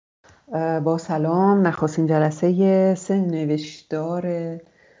با سلام. نخستین جلسه سه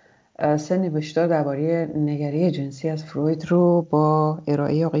نوشتار درباره نگره جنسی از فروید رو با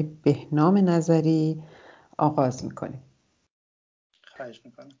ارائه آقای بهنام نظری آغاز میکنیم. خواهش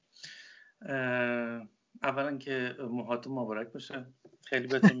میکنم. اولا که موهاتون مبارک باشه، خیلی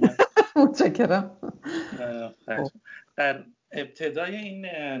بهتون میاد. متشکرم. در ابتدای این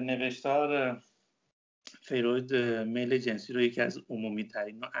نوشتار فروید میل جنسی رو یکی از عمومی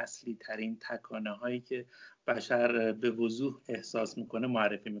ترین و اصلی ترین تکانه هایی که بشر به وضوح احساس میکنه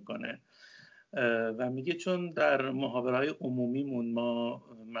معرفی میکنه و میگه چون در محاوره‌های عمومیمون ما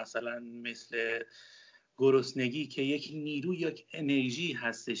مثلا مثل گرسنگی که یک نیرو یک انرژی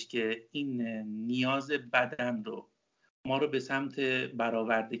هستش که این نیاز بدن رو ما رو به سمت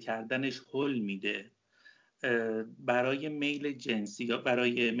برآورده کردنش هل میده، برای میل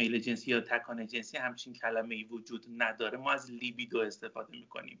جنسی یا تکانه جنسی همچین کلمه‌ای وجود نداره. ما از لیبیدو استفاده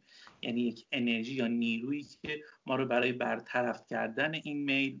میکنیم، یعنی یک انرژی یا نیرویی که ما رو برای برطرف کردن این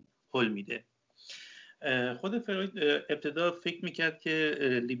میل هل میده. خود فروید ابتدا فکر میکرد که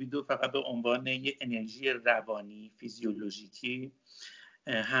لیبیدو فقط به عنوان یک انرژی روانی فیزیولوژیکی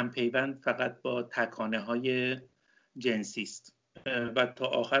همپیوند فقط با تکانه های جنسی است و تا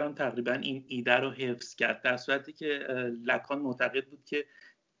آخر هم تقریبا این ایده رو حفظ کرد، در صورتی که لکان معتقد بود که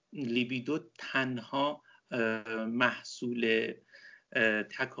لیبیدو تنها محصول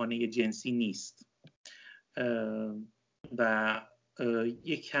تکانه جنسی نیست و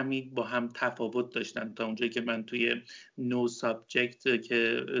یک کمی با هم تفاوت داشتن تا اونجایی که من توی نو سابجکت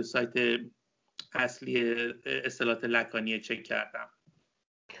که سایت اصلی اصطلاحات لکانیه چک کردم.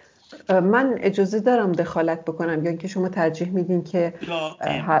 من اجازه دارم دخالت بکنم یا اینکه شما ترجیح میدین که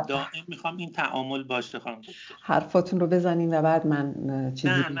دائم میخوام این تعامل باشه خانم دکتر؟ حرفاتون رو بزنین و بعد من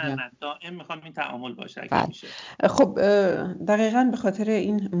چیزی بگم. نه دائم میخوام این تعامل باشه اگه میشه. خب دقیقاً به خاطر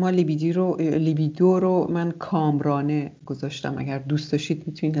این ما لیبیدو رو من کامرانه گذاشتم. اگر دوست داشتید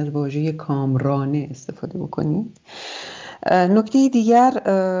میتونید از واژه کامرانه استفاده بکنید. نکته دیگر،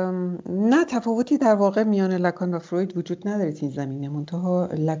 نه تفاوتی در واقع میان لکان و فروید وجود نداره این زمینه، منتها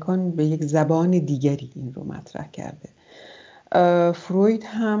لکان به یک زبان دیگری این رو مطرح کرده. فروید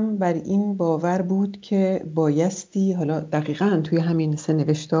هم بر این باور بود که بایستی، حالا دقیقاً توی همین سه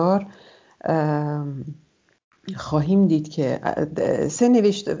نوشتار خواهیم دید که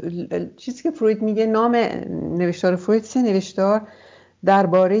چیزی که فروید میگه، نام نوشتار فروید سه نوشتار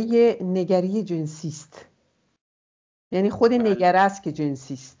درباره نگری جنسی است، یعنی خود نگره است که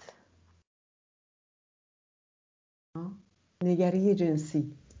جنسی است. نگری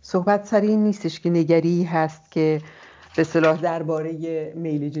جنسی، صحبت سر این نیستش که نگری هست که به اصطلاح درباره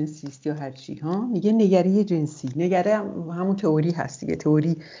میل جنسی است یا هر چی. میگه نگری جنسی. نگره همون تئوری هست دیگه.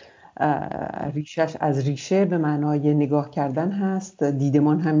 تئوری ریشش از ریشه به معنای نگاه کردن هست.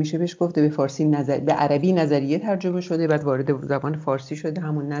 دیدمان هم میشه بهش گفته. به فارسی به عربی نظریه ترجمه شده، بعد وارد زبان فارسی شده.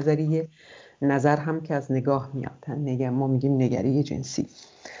 همون نظریه، نظر هم که از نگاه میاد. ما میگیم نگری جنسی،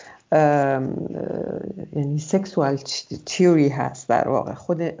 یعنی سکسوال تیوری هست در واقع.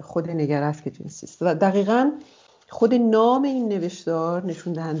 خود نگره است که جنسی است. و دقیقاً خود نام این نوشتار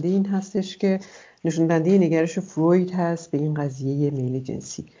نشون دهنده این هستش که نشون دهنده نگرش فروید هست به این قضیه میل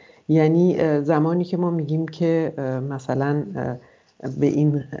جنسی. یعنی زمانی که ما میگیم که مثلا به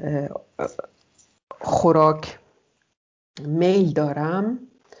این خوراک میل دارم،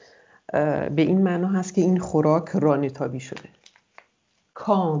 به این معنا هست که این خوراک رانتابی شده،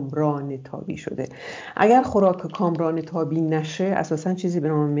 کامران تابی شده. اگر خوراک کامران تابی نشه، اساساً چیزی به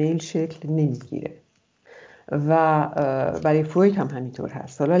نام میل شکل نمیگیره و برای فروید هم همینطور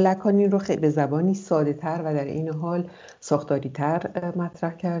هست. حالا لکان این رو خیلی به زبانی ساده تر و در این حال ساختاری تر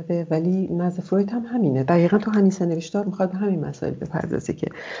مطرح کرده، ولی نزد فروید هم همینه. دقیقاً تو همین سه نوشتار میخواد به همین مسائل بپردازه که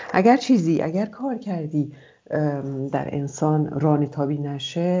اگر کار کردی در انسان رانتابی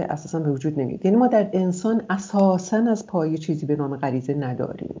نشه، اساساً به وجود نمیاد. یعنی ما در انسان اساساً از پایه چیزی به نام غریزه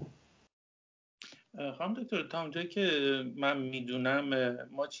نداریم. خانم دکتر، تا اونجایی که من میدونم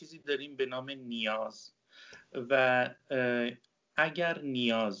ما چیزی داریم به نام نیاز و اگر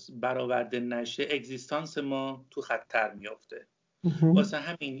نیاز برآورده نشه اگزیستانس ما تو خطر میفته. واسه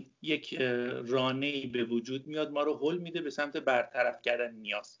همین یک رانه‌ای به وجود میاد، ما رو هل میده به سمت برطرف کردن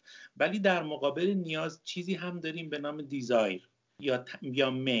نیاز. ولی در مقابل نیاز چیزی هم داریم به نام دیزایر یا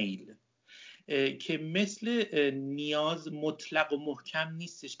میل که مثل نیاز مطلق و محکم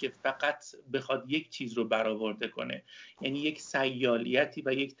نیستش که فقط بخواد یک چیز رو برآورده کنه، یعنی یک سیالیتی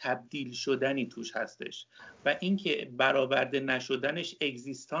و یک تبدیل شدنی توش هستش و اینکه برآورده نشدنش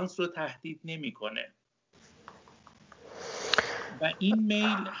اگزیستانس رو تهدید نمیکنه. و این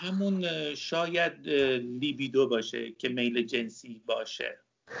میل همون شاید لیبیدو باشه که میل جنسی باشه.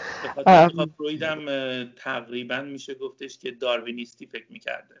 به خاطر فروید هم تقریبا میشه گفتش که داروینیستی فکر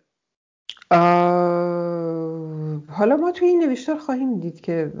میکرده. حالا ما توی این نوشتار خواهیم دید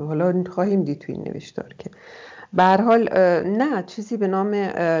توی این نوشتار که به هر حال نه چیزی به نام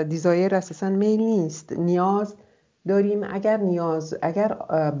دیزایر اساساً میل نیست. نیاز داریم. اگر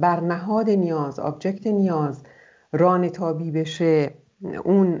برنهاد نیاز، آبجکت نیاز رانتابی بشه،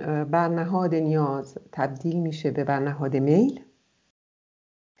 اون برنهاد نیاز تبدیل میشه به برنهاد میل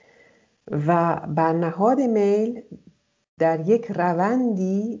و برنهاد میل در یک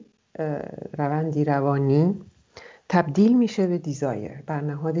روندی روانی تبدیل میشه به دیزایر،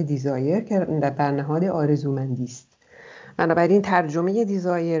 برنهاد دیزایر که برنهاد آرزومندی است. بنابراین ترجمه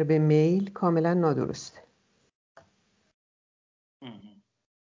دیزایر به میل کاملا نادرسته.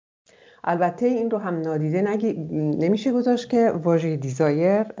 البته این رو هم نادیده نمیشه گذاشت که واژه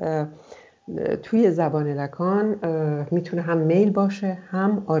دیزایر توی زبان لکان میتونه هم میل باشه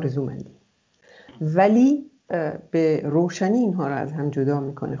هم آرزومندی، ولی به روشنی اینها رو از هم جدا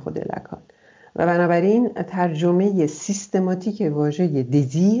میکنه خود لکان و بنابراین ترجمه سیستماتیک واژه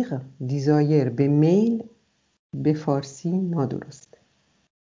دیزایر به میل به فارسی نادرسته.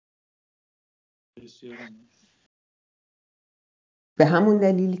 به همون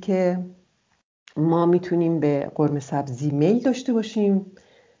دلیل که ما میتونیم به قرمه سبزی میل داشته باشیم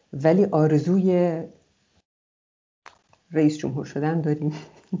ولی آرزوی رئیس جمهور شدن داریم.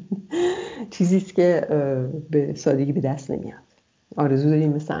 چیزیست که به سادگی به دست نمیاد. آرزو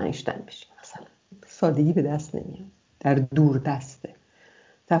داریم مثل اینشتین بشیم مثلا، سادگی به دست نمیاد، در دور دسته.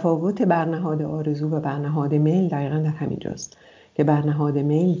 تفاوت برنهاد آرزو و برنهاد میل دقیقاً در همین جاست که برنهاد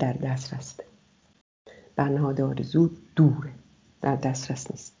میل در دسترسه، برنهاد آرزو دوره، در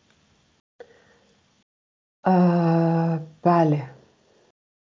دسترس نیست. بله.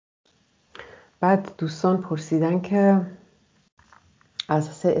 بعد دوستان پرسیدن که از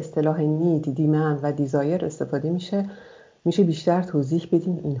سه اصطلاح نید، دیمند و دیزایر استفاده میشه بیشتر توضیح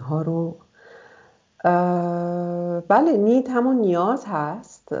بدین اینها رو؟ بله، نید همون نیاز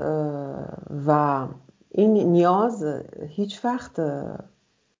هست و این نیاز هیچ وقت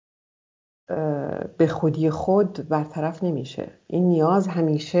به خودی خود برطرف نمیشه. این نیاز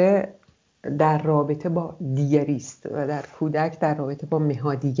همیشه در رابطه با دیگری است و در کودک در رابطه با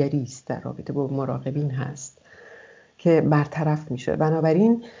مهادیگری است، در رابطه با مراقبین هست که برطرف میشه.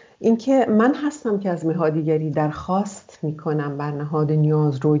 بنابراین اینکه من هستم که از مهادیگری درخواست میکنم برنهاد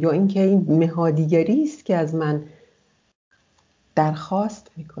نیاز رو، یا اینکه این مهادیگری است که از من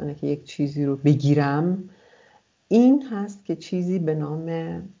درخواست میکنه که یک چیزی رو بگیرم، این هست که چیزی به نام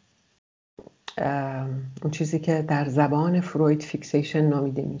اون چیزی که در زبان فروید فیکسیشن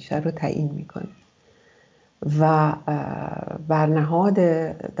نامیده میشه رو تعیین میکنه و برنهاد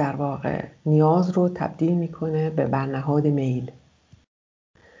در واقع نیاز رو تبدیل میکنه به برنهاد میل،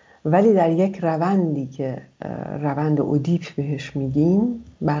 ولی در یک روندی که روند اودیپ بهش میگیم،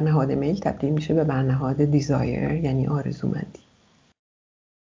 برنهاد میل تبدیل میشه به برنهاد دیزایر، یعنی آرزومندی.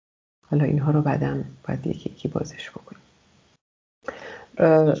 حالا اینها رو بعداً باید یکی بازش بکنیم.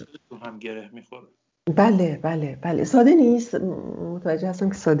 هم گره میخوره. بله ساده نیست، متوجه هستم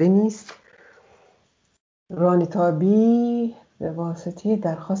که ساده نیست. رانتابی به واسطه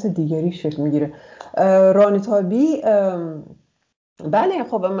درخواست دیگری شکل میگیره. رانتابی بله،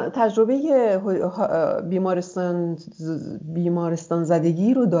 خب تجربه بیمارستان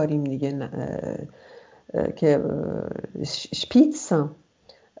زدگی رو داریم دیگه، که شپیتس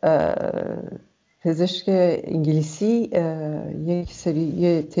پزشک انگلیسی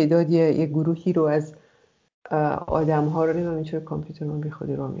یه گروهی رو از آدم ها رو، نمیدونم چرا کامپیوتر من بی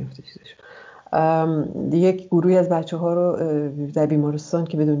خودی راه میفته چیزش، یک گروهی از بچه ها رو در بیمارستان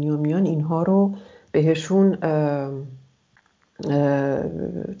که به دنیا میان، اینها رو بهشون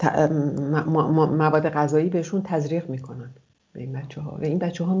مواد غذایی بهشون تزریق میکنن به این بچه ها و این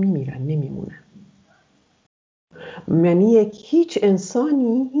بچه ها میمیرن، نمیمونن. یعنی هیچ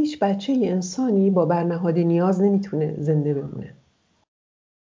بچه انسانی با برنهاد نیاز نمیتونه زنده بمونه،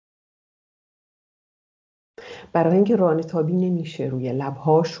 برای اینکه رانتابی نمیشه روی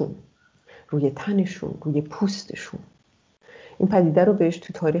لبهاشون، روی تنشون، روی پوستشون. این پدیده رو بهش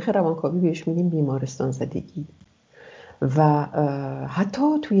تو تاریخ روانکاوی بهش میگیم بیمارستان زدگی. و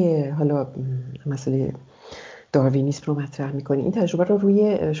حتی توی حالا مسئله داروینیسم رو مطرح میکنیم، این تجربه رو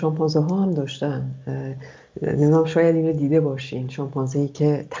روی شامپانزه ها هم داشتن. نمیدونم شاید اینو دیده باشین، شامپانزه‌ای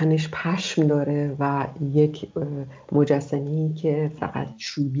که تنش پشم داره و یک مجسمه‌ای که فقط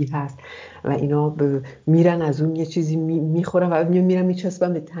چوبی هست و اینا میرن از اون یه چیزی میخورن و میرن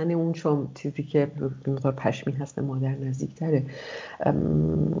میچسبن به تن اون چیزی که به مقدار پشمی هست، به مادر نزدیکتره.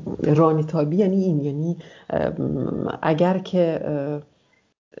 رانتابی یعنی این، یعنی اگر که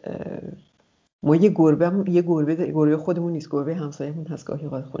ما یه گربه خودمون نیست، گربه همسایه‌مون هست، گاهی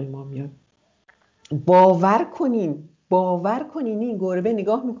اوقات خونه ما میاد. باور کنین این گربه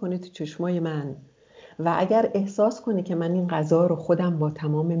نگاه میکنه تو چشمای من و اگر احساس کنه که من این غذا رو خودم با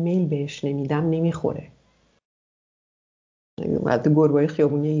تمام میل بهش نمیدم نمیخوره. البته گربه‌های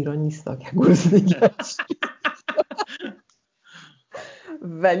خیابونی ایران نیست که گرسنگی هست.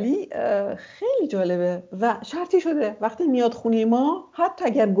 ولی خیلی جالبه و شرطی شده وقتی میاد خونه ما حتی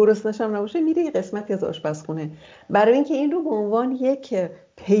اگر گرسنه‌ش هم نباشه میره یه قسمتی از آشپزخونه، برای اینکه این رو به عنوان یک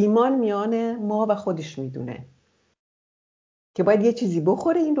پیمان میان ما و خودش میدونه که باید یه چیزی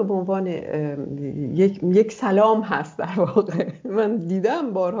بخوره. این رو به عنوان یک سلام هست در واقع. من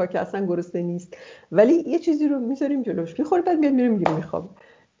دیدم بارها که اصلا گرسنه نیست ولی یه چیزی رو میذاریم جلوش میخوره، بعد میاد میره میگیره میخوابه.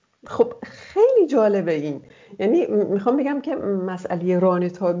 خب خیلی جالبه این. یعنی میخوام بگم که مسئله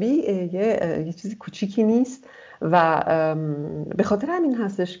رانتابی یه چیزی کوچیکی نیست و به خاطر همین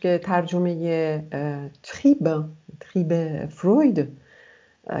هستش که ترجمه تریب فروید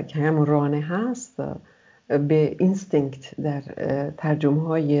که همون رانه هست به اینستینکت در ترجمه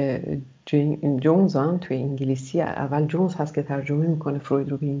های جونز هم توی انگلیسی، اول جونز هست که ترجمه میکنه فروید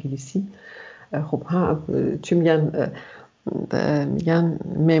رو به انگلیسی. خب چی میگن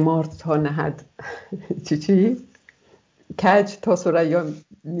معمار تا نهد چی کج تا ثریا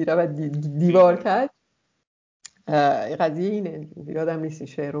میره و دیوار کج. قضیه اینه، یادم نیست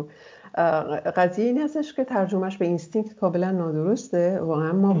شعر رو. قضیه این هستش که ترجمهش به اینستینکت کاملا نادرسته و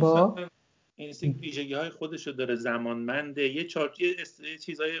اما با اینستینکت ویژگی‌های خودشو داره، زمانمنده، یه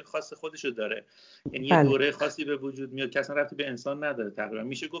چیزای خاص خودشو داره، یعنی یه دوره خاصی به وجود میاد که اصلا ربطی به انسان نداره. تقریبا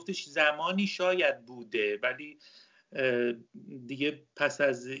میشه گفتش زمانی شاید بوده ولی دیگه پس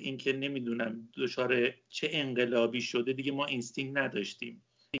از اینکه نمیدونم دچار چه انقلابی شده دیگه ما اینستینکت نداشتیم،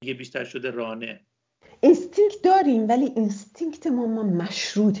 دیگه بیشتر شده رانه. اینستینکت داریم ولی اینستینکت ما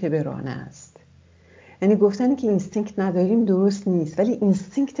مشروط به رانه است. یعنی گفتنی که اینستینکت نداریم درست نیست، ولی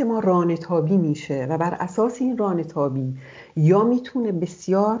اینستینکت ما رانتابی میشه و بر اساس این رانتابی یا میتونه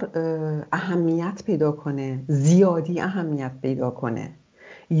بسیار اهمیت پیدا کنه، زیادی اهمیت پیدا کنه،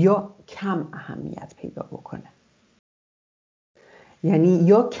 یا کم اهمیت پیدا بکنه. یعنی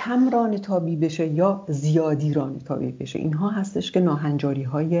یا کم رانتابی بشه یا زیادی رانتابی بشه. اینها هستش که ناهنجاری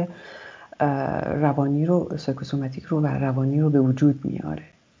های روانی رو، سایکوسوماتیک رو و روانی رو به وجود میاره.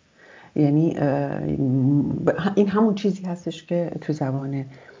 یعنی این همون چیزی هستش که تو زبان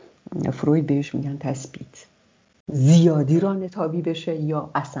فروید بهش میگن تثبیت. زیادی رانتابی بشه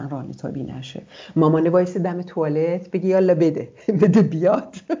یا اصلا رانتابی نشه. مامانه وایسه دم توالت بگی یالا بده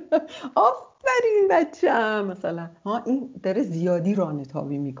بیاد آفرین بچه‌م مثلا، این داره زیادی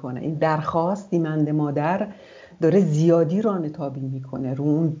رانتابی میکنه. این درخواست دیمند مادر داره زیادی رانتابی میکنه رو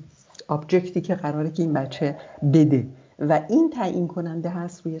اون آبجکتی که قراره که این بچه بده و این تعیین کننده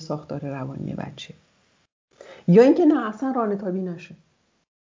هست روی ساختار روانی بچه. یا اینکه نه اصلا رانتابی نشه.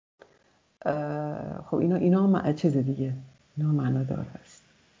 خب اینا چیز دیگه، اینا معنادار هست.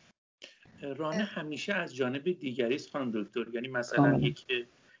 رانه همیشه از جانب دیگری است خانم دکتر، یعنی مثلا یک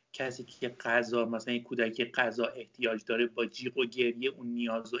کسی که غذا، مثلا یک کودکی که غذا احتیاج داره با جیغ و گریه اون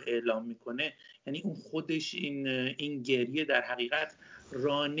نیاز رو اعلام میکنه، یعنی اون خودش این گریه در حقیقت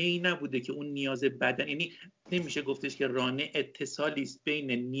رانه‌ای نبوده که اون نیاز بدن، یعنی نمیشه گفتش که رانه اتصالی است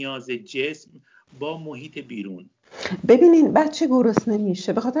بین نیاز جسم با محیط بیرون. ببینین بچه گرسنه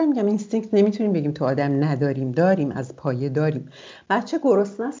میشه، به خاطر میگم اینستینکت نمیتونیم بگیم تو آدم نداریم، داریم، از پایه داریم. بچه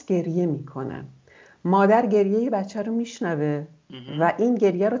گرسنه است گریه میکنه، مادر گریه بچه رو میشنوه و این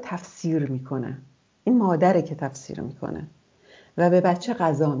گریه رو تفسیر میکنه. این مادره که تفسیر میکنه و به بچه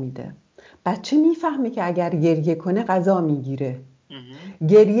غذا میده. بچه میفهمه که اگر گریه کنه غذا میگیره.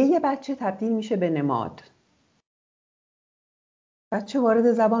 گریه بچه تبدیل میشه به نماد. بچه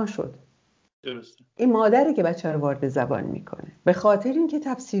وارد زبان شد. درسته. این مادره که بچه رو وارد زبان میکنه به خاطر اینکه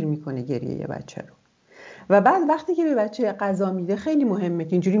تفسیر میکنه گریه بچه رو. و بعد وقتی که به بچه غذا میده خیلی مهمه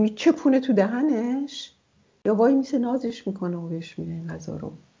که اینجوری میچپونه تو دهنش یا وای میسه نازش میکنه و بهش میده این غذا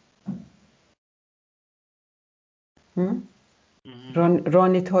رو.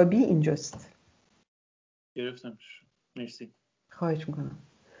 رانتابی اینجاست. گرفتمش. مرسی. خواهش میکنم.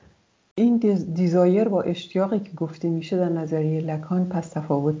 این دیزایر با اشتیاقی که گفته میشه در نظریه لکان پس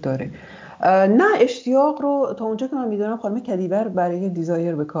تفاوت داره. نه، اشتیاق رو تا اونجا که من میدونم خانم کدیور برای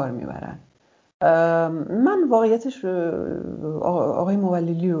دیزایر به کار میبرن. من واقعیتش آقای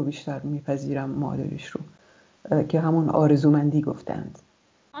مولیلی رو بیشتر میپذیرم، معادلش رو که همون آرزومندی گفتند.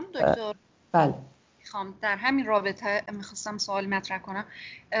 خانم دکتر بله. در همین رابطه میخواستم سوال مطرح کنم.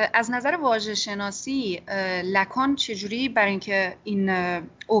 از نظر واژه شناسی لکان چجوری برای اینکه این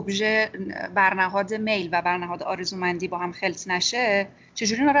ابژه برنهاد میل و برنهاد آرزومندی با هم خلط نشه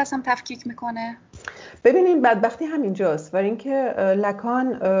چجوری اینا رو اصلا تفکیک میکنه؟ ببینیم بدبختی همینجاست، برای اینکه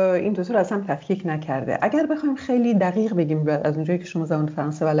لکان این دو تا رو اصلا تفکیک نکرده. اگر بخوایم خیلی دقیق بگیم از اونجایی که شما زبان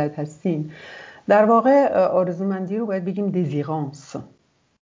فرانسه بلد هستین، در واقع آرزومندی رو باید بگیم دزیرانس.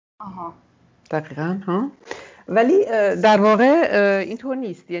 آها دقیقاً ها. ولی در واقع اینطور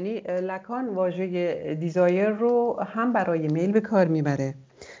نیست. یعنی لکان واژه دیزایر رو هم برای میل به کار میبره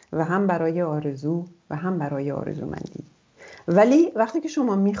و هم برای آرزو و هم برای آرزومندی. ولی وقتی که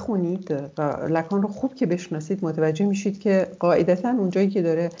شما میخونید و لکان رو خوب که بشناسید متوجه میشید که قاعدتاً اونجایی که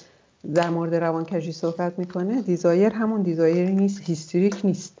داره در مورد روانکاوی صحبت میکنه دیزایر همون دیزایری نیست، هیستریک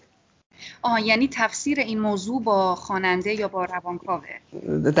نیست. یعنی تفسیر این موضوع با خواننده یا با روانکاوه؟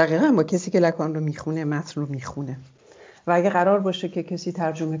 دقیقاً با کسی که لکان رو میخونه، متن رو میخونه. و اگه قرار باشه که کسی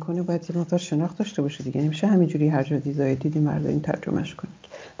ترجمه کنه باید یه مقدار شناخت داشته باشه دیگه. نمیشه همینجوری هر جا دیزایر دیدیم برداریم ترجمهش کنید.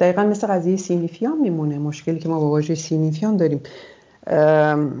 دقیقاً مثل قضیه سینیفیان میمونه. مشکلی که ما با واژه سینیفیان داریم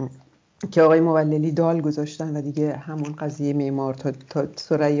که آقای موللی دال گذاشتن و دیگه همون قضیه معمار تا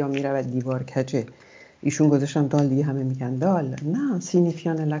ثریا میره و دیوار کجه، ایشون گذاشتن دال، دیگه همه میگن دال. نه،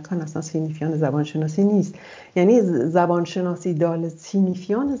 سینیفیان لکان اصلا سینیفیان زبانشناسی نیست. یعنی زبانشناسی دال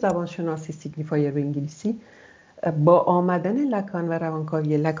سینیفیان زبانشناسی سیگنیفایر به انگلیسی با آمدن لکان و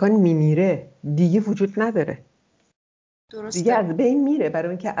روانکاوی لکان میمیره، دیگه وجود نداره. درسته. دیگه از بین میره، برای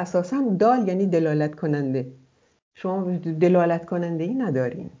اینکه اساسا دال یعنی دلالت کننده. شما دلالت کننده ای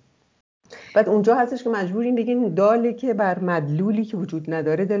ندارین. بعد اونجا هستش که مجبورین بگین دالی که بر مدلولی که وجود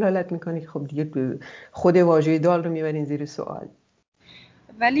نداره دلالت میکنه، که خب دیگه خود واژه دال رو میبرین زیر سوال.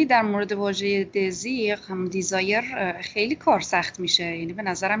 ولی در مورد واژه دزیر هم دیزایر خیلی کار سخت میشه. یعنی به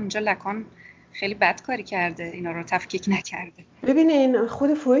نظرم اینجا لکان خیلی بد کاری کرده، اینا رو تفکیک نکرده. ببینین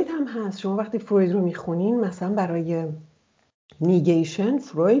خود فروید هم هست. شما وقتی فروید رو میخونین مثلا برای نیگیشن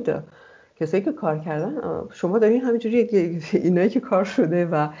فروید کسایی که کار کردن، شما دارین همینجوری اینایی که کار شده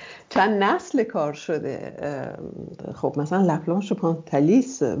و چند نسل کار شده. خب مثلا لپلانش و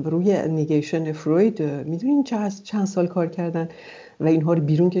پانتالیس روی نیگیشن فروید میدونین چند سال کار کردن و اینها رو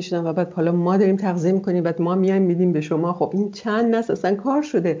بیرون کشیدن و بعد حالا ما داریم تغذیه میکنیم، بعد ما میایم میدیم به شما. خب این چند نسل اصلا کار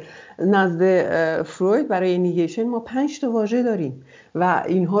شده. نزد فروید برای نیگیشن ما 5 تا واژه داریم و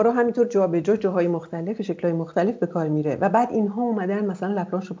اینها رو همینطور جابجا جاهای مختلف شکل‌های مختلف به کار میره و بعد اینها اومدن مثلا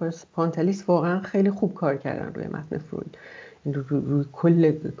لپلانش و پانتالیس واقعا خیلی خوب کار کردن روی متن فروید، روی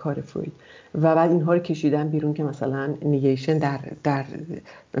کل کار فروید و بعد اینها رو کشیدن بیرون که مثلا نیگیشن در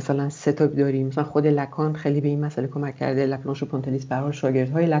مثلا 3 تا داریم. مثلا خود لکان خیلی به این مسئله کمک کرده. لپلانش و پانتالیس به هر حال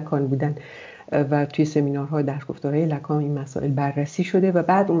شاگردهای لکان بودن و توی سمینارها درس‌گفتارهای لکان این مسائل بررسی شده و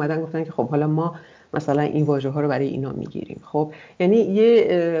بعد اومدن گفتن که خب حالا ما مثلا این واژه ها رو برای اینا میگیریم. خب یعنی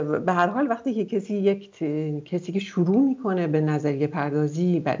به هر حال وقتی که کسی که شروع میکنه به نظریه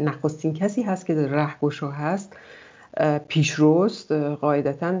پردازی و نخستین کسی هست که رهگشا هست، پیشروست،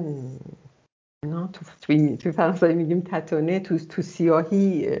 قاعدتاً تو فرانسوی میگیم تتونه، تو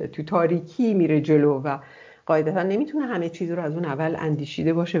سیاهی تو تاریکی میره جلو و قاعدتاً نمیتونه همه چیز رو از اون اول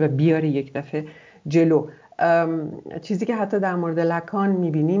اندیشیده باشه و بیاره یک دفعه جلو. چیزی که حتی در مورد لکان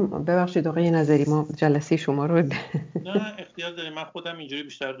میبینیم، ببخشید آقای نظری ما جلسه شما رو نه اختیار داریم، من خودم اینجوری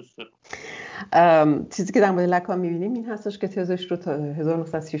بیشتر دوست دارم. چیزی که در مورد لکان میبینیم این هستش که تزش رو تا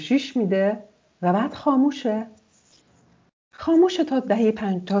 1936 میده و بعد خاموشه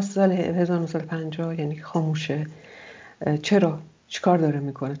تا سال 1950. یعنی خاموشه. چرا؟ چیکار داره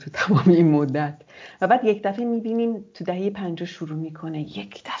میکنه تو تمام این مدت؟ و بعد یک دفعه میبینیم تو دهه 50 شروع میکنه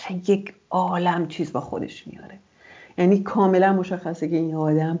یک دفعه یک عالم چیز با خودش میاره. یعنی کاملا مشخصه که این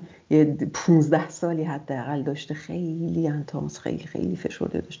آدم یه 15 سالی حداقل داشته خیلی انتامس، خیلی خیلی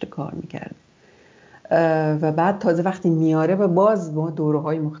فشرده داشته کار میکرده و بعد تازه وقتی میاره و باز ما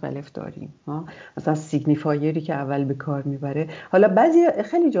دوره‌های مختلف داریم. مثلا سیگنیفایری که اول به کار میبره. حالا بعضی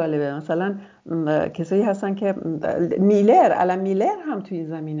خیلی جالبه، مثلا کسایی هستن که میلر هم توی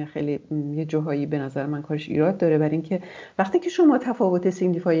زمینه خیلی یه جاهایی به نظر من کارش ایراد داره، برای اینکه وقتی که شما تفاوت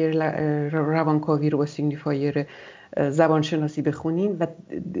سیگنیفایر روانکاوی رو با سیگنیفایر زبانشناسی بخونین و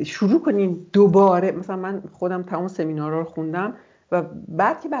شروع کنین دوباره، مثلا من خودم تمام سمینارها رو خوندم و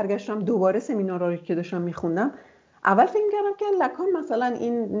بعد که برگشتم دوباره سمینارهایی که داشتم میخوندم، اول فکر می‌کردم که لکان مثلا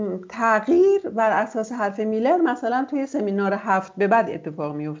این تغییر بر اساس حرف میلر مثلا توی سمینار 7 به بعد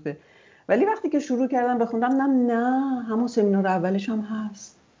اتفاق میفته، ولی وقتی که شروع کردم بخوندم نه همون سمینار اولش هم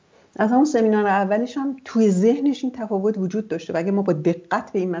هست. از همون سمینار اولش هم توی ذهنش این تفاوت وجود داشته و اگه ما با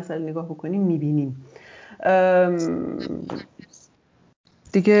دقت به این مسئله نگاه بکنیم میبینیم.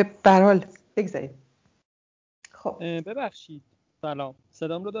 دیگه به هر حال بگذاریم. خب ببخشید، سلام،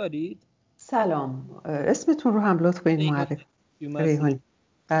 صدام رو دارید؟ سلام، اسمتون رو هم لطف کنید معرفی. ریحانی.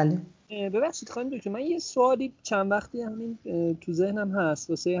 بله. ببخشید خانم دکتر، من یه سوالی چند وقتی همین تو ذهنم هست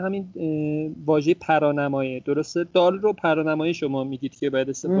واسه همین واژه پرانمایی. درسته؟ دال رو پرانمایی شما میگید که باید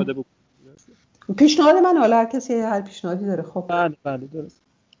استفاده بکنید. پیشنهاد من، حالا هر کسی هر پیشنهادی داره. خب بله درست.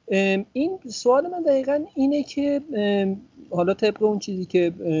 این سوال من دقیقاً اینه که حالا طبق اون چیزی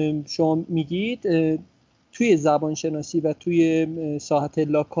که شما میگید توی زبانشناسی و توی ساحت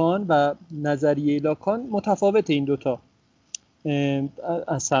لاکان و نظریه لاکان متفاوت این دوتا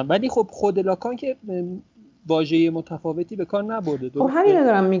اصلا، ولی خب خود لاکان که واژه متفاوتی به کار نبرده. خب همین رو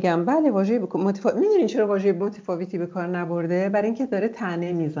دارم میگم. بله واژه میدونین چرا واژه متفاوتی به کار نبرده؟ برای اینکه داره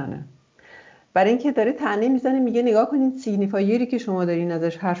طعنه میزنه. میگه نگاه کنین سیگنیفایری که شما دارین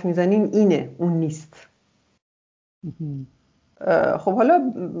ازش حرف میزنین اینه، اون نیست. خب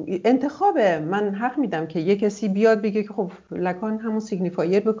حالا انتخابه، من حق میدم که یه کسی بیاد بگه که خب لکان همون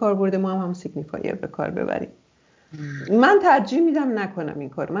سیگنیفایر به کار برده، ما هم همون سیگنیفایر به کار ببریم. من ترجیح میدم نکنم این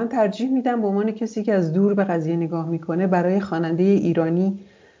کار. من ترجیح میدم به عنوان کسی که از دور به قضیه نگاه میکنه برای خواننده ایرانی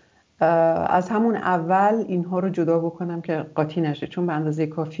از همون اول اینها رو جدا بکنم که قاطی نشه، چون به اندازه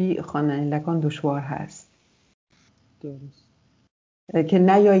کافی خواندن لکان دشوار هست. درست. که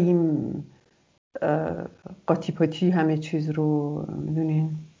نیاییم قاطی پاتی همه چیز رو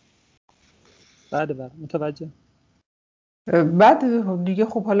میدونین. بله متوجه. بعد دیگه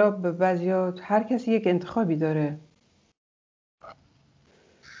خب حالا بعضیا هر کسی یک انتخابی داره.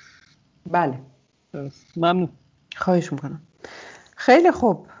 بله ممنون. خواهش میکنم. خیلی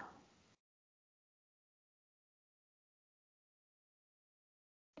خوب.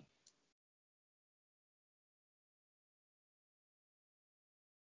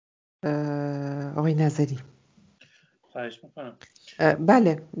 آقای نظری. خواهش میکنم.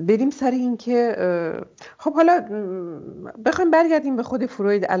 بله بریم سر این که خب حالا بخوایم برگردیم به خود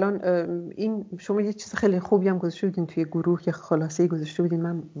فروید. الان این شما یه چیز خیلی خوبی هم گذاشته بودین توی گروه که خلاصه‌ای گذاشته بودین.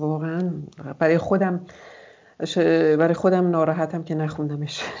 من واقعا برای خودم ناراحتم که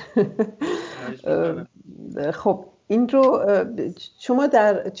نخوندمش. خب این رو شما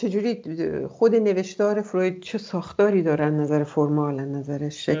در چجوری خود نوشتار فروید چه ساختاری داره از نظر فرمال، از نظر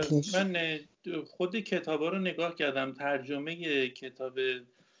شکلش؟ من خود کتابا رو نگاه کردم. ترجمه کتاب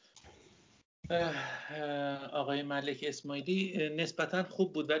آقای ملک اسماعیلی نسبتاً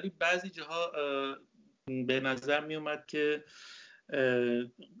خوب بود، ولی بعضی جاها به نظر می اومد که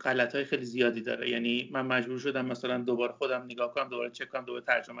غلط‌های خیلی زیادی داره. یعنی من مجبور شدم مثلا دوباره خودم نگاه کنم، دوباره چک کنم، دوباره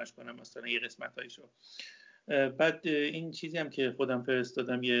ترجمهش کنم مثلا یه قسمت‌هایشو. بعد این چیزی هم که خودم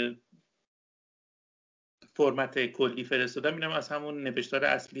فرستادم، یه فرمت کلی فرستادم، اینم از همون نوشتار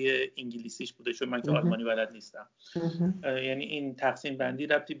اصلی انگلیسیش بوده، چون من که آلمانی بلد نیستم. یعنی این تقسیم بندی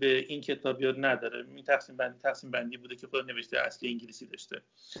ربطی به این کتابیات نداره. این تقسیم بندی بوده که خود نوشته اصلی انگلیسی داشته.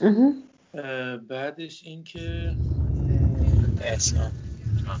 بعدش این که احسان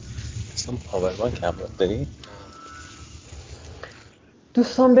پاوربانک هم داری؟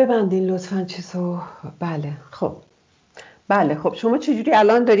 دوستان ببندین لطفاً چیزو. بله خب شما چجوری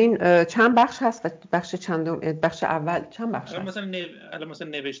الان دارین چند بخش هست و بخش چندم؟ بخش اول چند بخش هست؟ مثلا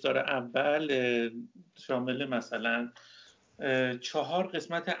نوشتار اول شامل مثلا 4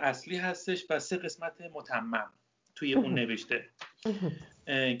 قسمت اصلی هستش و 3 قسمت متمم توی اون نوشته.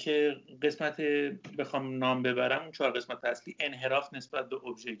 که قسمت بخوام نام ببرم، اون 4 قسمت اصلی: انحراف نسبت به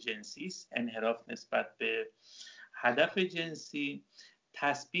ابژه جنسی است، انحراف نسبت به هدف جنسی،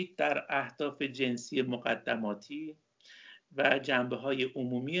 تثبیت در اهداف جنسی مقدماتی و جنبه‌های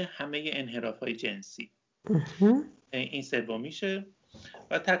عمومی همه انحراف‌های جنسی. این سومیشه.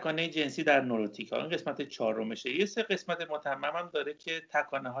 و تکانه جنسی در نوروتیک، این قسمت 4میشه. یه 3 قسمت متمم هم داره که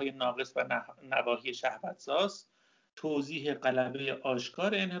تکانه‌های ناقص و نواحی شهوت‌زاست، توضیح غلبه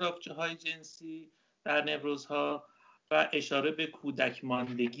آشکار انحراف‌های جنسی در نوروزها و اشاره به کودک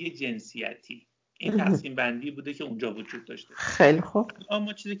ماندگی جنسیتی. این تقسیم بندی بوده که اونجا وجود داشته. خیلی خوب.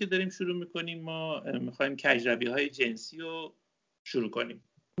 اما چیزی که داریم شروع می‌کنیم، ما می‌خوایم کجروی‌های جنسی رو شروع کنیم.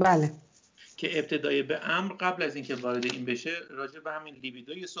 بله. که ابتدای به امر، قبل از اینکه وارد این بشه، راجع به همین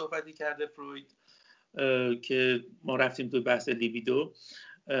لیبیدو یه صحبتی کرده فروید که ما رفتیم تو بحث لیبیدو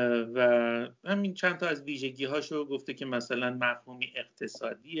و همین چند تا از ویژگی‌هاشو گفته که مثلا مفهومی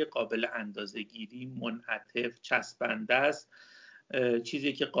اقتصادی، قابل اندازه‌گیری، منعطف، چسبنده است،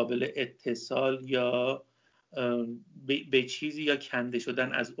 چیزی که قابل اتصال یا به چیزی یا کنده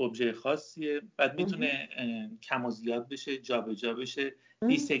شدن از ابژه خاصیه. بعد میتونه کم و زیاد بشه، جابجا بشه،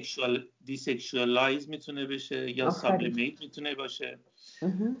 دیسکشوالایز میتونه بشه یا سابلیمیت میتونه باشه.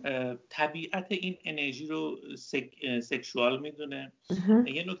 طبیعت این انرژی رو سکشوال میدونه.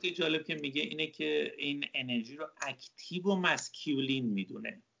 یه نکته جالب که میگه اینه که این انرژی رو اکتیو و مسکیولین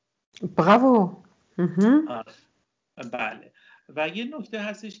میدونه. براو. بله. و یه نکته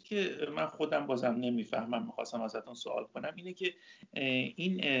هستش که من خودم بازم نمیفهمم، میخواستم ازتون سوال کنم، اینه که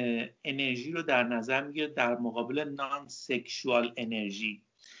این انرژی رو در نظر میگیره در مقابل نان سکشوال انرژی،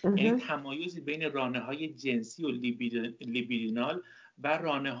 یعنی تمایزی بین رانه های جنسی و لیبیدینال و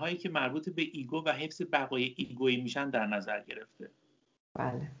رانه هایی که مربوط به ایگو و حفظ بقای ایگویی میشن در نظر گرفته.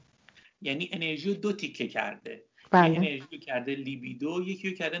 بله. یعنی انرژی رو دو تیکه کرده. بله. یه انرژی رو کرده لیبیدو، یکی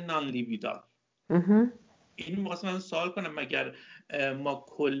رو کرده نان لیبیدال. این می‌خواستم من سوال کنم، مگر ما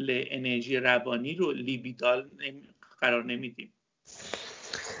کل انرژی روانی رو لیبیدال قرار نمیدیم؟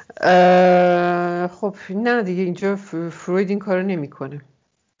 خب نه دیگه، اینجا فروید این کارو نمیکنه.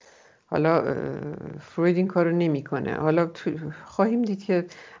 حالا فروید این کارو نمیکنه. حالا خواهیم دید که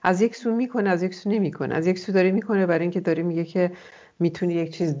از یک سو میکنه، از یک سو نمیکنه. از یک سو داره میکنه برای اینکه داره میگه که میتونه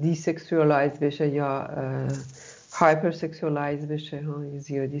یک چیز دی سکسوالایز بشه یا هایپر سکسوالایز بشه،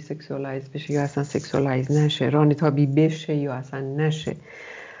 زیادی سکسوالایز بشه یا اصلا سکسوالایز نشه، رانتابی بشه یا اصلا نشه.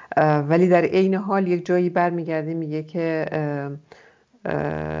 ولی در عین حال یک جایی برمیگرده میگه که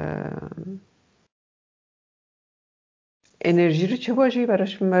انرژی رو چه واژه‌ای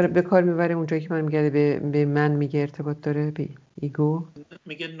براش به کار میبره اونجایی که من میگه به من میگه ارتباط داره به ایگو،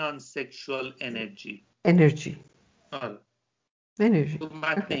 میگه نان سکشوال انرژی. انرژی. آره. انرژی. تو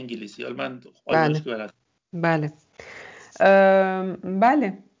متن انگلیسی. حالا من بله. که بلد. بله.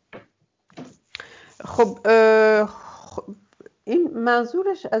 بله. خب این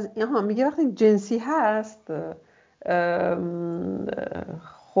منظورش از اینها میگه وقتی جنسی هست،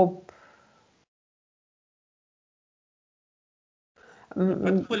 خب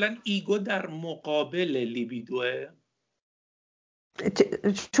کلا ایگو در مقابل لیبیدوه.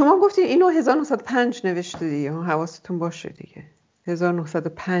 شما گفتین اینو 1905 نوشته دیگه، حواستون باشه دیگه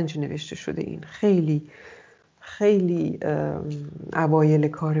 1905 نوشته شده. این خیلی خیلی اوایل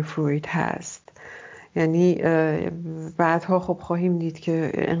کار فروید هست. یعنی بعدها خب خواهیم دید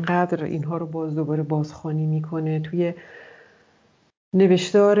که انقدر اینها رو دوباره بازخوانی میکنه. توی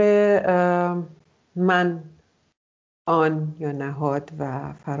نوشتار من، آن یا نهاد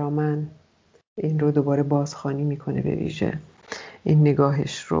و فرامن این رو دوباره بازخوانی میکنه، به ویژه این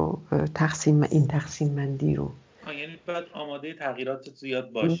نگاهش رو، این تقسیم مندی رو. یعنی باید آماده تغییرات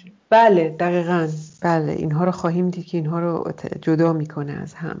زیاد باشیم. بله دقیقاً. بله اینها رو خواهیم دید که اینها رو جدا میکنه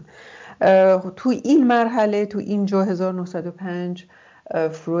از هم. تو این مرحله، تو اینجا 1905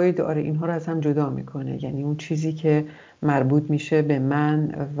 فروید اینها رو از هم جدا میکنه. یعنی اون چیزی که مربوط میشه به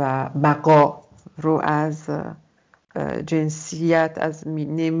من و بقا رو از جنسیت، از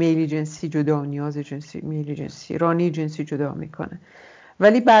میل جنسی جدا، نیاز جنسی، میل جنسی، رانی جنسی جدا میکنه.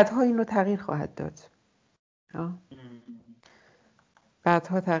 ولی بعدها این رو تغییر خواهد داد.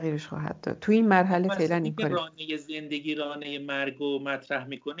 بعدها تغییرش خواهد داد. تو این مرحله فعلا این کاره. رانه زندگی، رانه مرگ و مطرح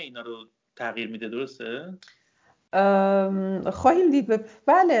میکنه، اینا رو تغییر میده، درسته؟ خواهیم دید.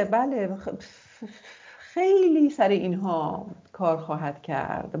 بله بله، خیلی سر اینها کار خواهد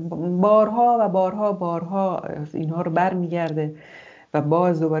کرد. بارها و بارها بارها اینها رو برمیگرده و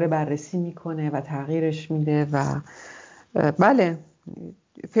باز دوباره بررسی میکنه و تغییرش میده. و بله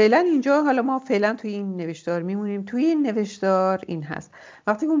فعلا اینجا، حالا ما فعلا توی این نوشتار میمونیم. توی این نوشتار این هست.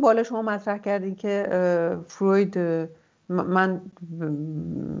 وقتی اون بالا شما مطرح کردین که فروید، من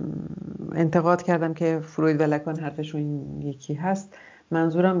انتقاد کردم که فروید و لکان حرفشون یکی هست.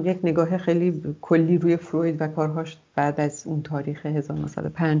 منظورم یک نگاه خیلی کلی روی فروید و کارهاش بعد از اون تاریخ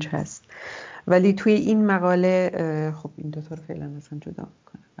 1905 هست. ولی توی این مقاله خب این دوتا رو فعلا اصلا جدا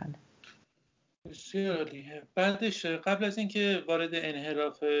میکنه. بله. بسیار عالیه. بعدش قبل از اینکه وارد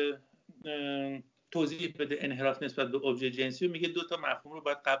انحراف توضیح بده انحراف نسبت به ابژه جنسی، میگه دو تا مفهوم رو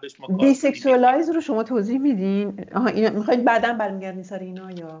باید قبلش ما کار کنیم. بیسکسوالایز رو شما توضیح میدین؟ اینا میخواید بعدا برمیگردین سر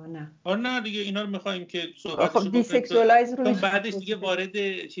اینا یا نه؟ نه دیگه اینا رو میخوایم که صحبتشو خب بیسکسوالایز رو بعدش دیگه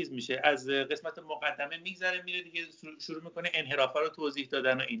وارد چیز میشه، از قسمت مقدمه میگذره میره دیگه، شروع میکنه انحرافا رو توضیح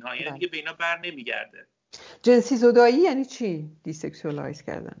دادن و اینها. یعنی دیگه به اینا بر نمیگرده. جنسی زدایی یعنی چی؟ دیسکسوالایز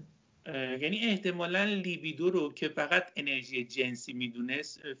کردن یعنی احتمالاً لیبیدو رو که فقط انرژی جنسی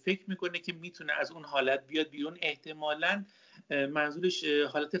میدونست، فکر میکنه که میتونه از اون حالت بیاد بیرون. احتمالاً منظورش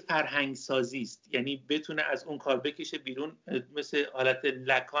حالت فرهنگ سازی است، یعنی بتونه از اون کار بکشه بیرون، مثل حالت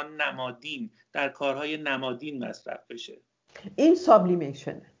لکان نمادین در کارهای نمادین مصرف بشه. این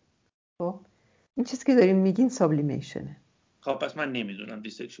سابلیمیشنه. خب این چیزی که داریم میگین سابلیمیشنه. خب پس من نمیدونم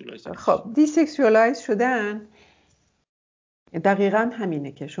دیسکسوالایز. خب دیسکسوالایز شدن دقیقاً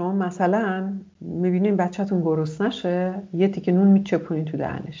همینه که شما مثلا میبینین بچه‌تون گرسنه نشه، یه تیکه نون میچپونین تو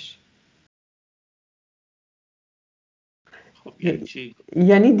دهنش. خب یعنی چی؟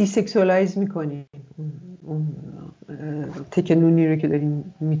 یعنی دیسکسوالایز میکنین اون تیکه نونی رو که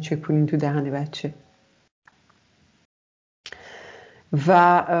دارین میچپونین تو دهن بچه.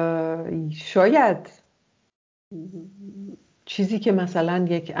 و شاید چیزی که مثلا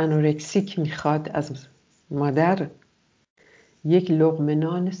یک انورکسیک میخواد از مادر، یک لقمه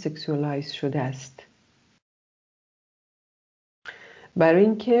نان سکسوالایز شده است، برای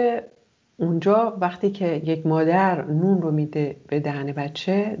اینکه اونجا وقتی که یک مادر نون رو میده به دهن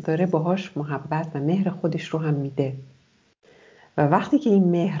بچه، داره باهاش محبت و مهر خودش رو هم میده. و وقتی که این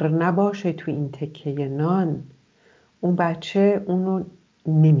مهر نباشه تو این تکه نان، اون بچه اونو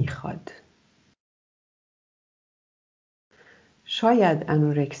نمیخواد. شاید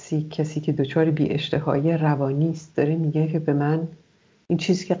انورکسی، کسی که دچار بی اشتهایی روانی است، داره میگه که به من این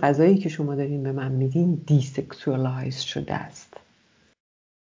چیزی که غذایی که شما دارین به من میدین دیسکسوالایز شده است،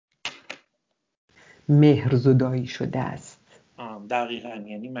 مهر زدایی شده است. دقیقاً،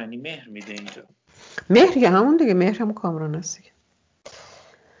 یعنی معنی مهر میده اینجا. مهر که همون دیگه، مهر همون کامران است دیگه.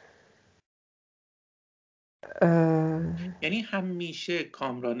 یعنی همیشه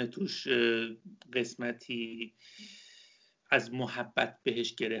کامران توش قسمتی از محبت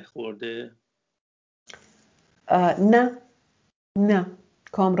بهش گره خورده؟ نه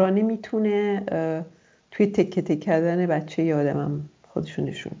کامرانی میتونه توی تکه تکه کردن بچه ی آدمم خودشو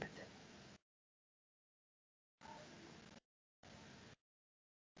نشون بده.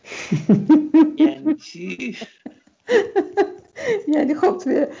 یعنی چی؟ یعنی خب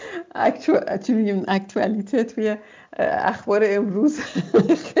توی چی میگیم اکتوالیته، توی اخبار امروز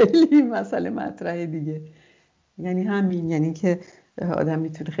خیلی مسئله مطرحه دیگه. یعنی همین، یعنی که آدم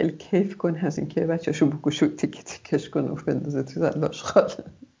میتونه خیلی کیف کنه از اینکه بچه‌شو بکشه و تیکه تیکش کنه و بندازه تو آشغال.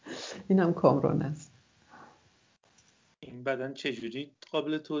 این هم کامران است. این بدن چجوری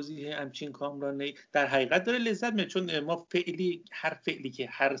قابل توضیحه همچین کامرانه؟ در حقیقت داره لذت میده، چون ما هر فعلی که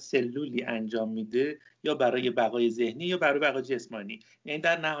هر سلولی انجام میده، یا برای بقای ذهنی یا برای بقای جسمانی، یعنی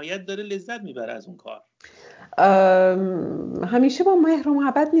در نهایت داره لذت میبره از اون کار. همیشه با مهر و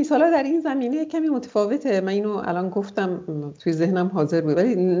محبت نیست. حالا در این زمینه کمی متفاوته. من اینو الان گفتم توی ذهنم حاضر بود،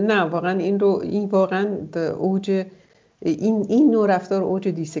 ولی نه واقعا این واقعا اوج این نوع رفتار اوج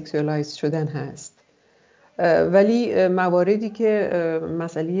دیسکسوالایز شدن هست. ولی مواردی که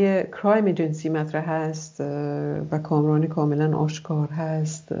مسئله کرایم جنسی مطرح هست و کامرانی کاملا آشکار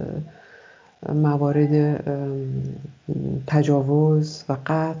هست، موارد تجاوز و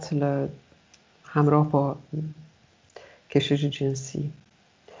قتل همراه با کشش جنسی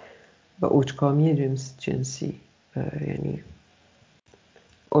و اوجگامی جنسی، یعنی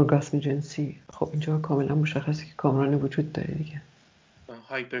ارگاسم جنسی، خب اینجا کاملا مشخصه که کامرانی وجود داره دیگه.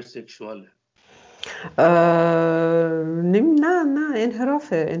 هایپرسکشواله. نه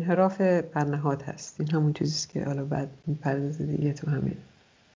انحراف برنهاد هست. این همون چیزیست که حالا بعد میپردازه دیگه تو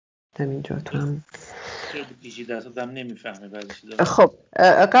همینجا تو هم خیلی پیچیده است، آدم نمیفهمه بعضی چیزا. خب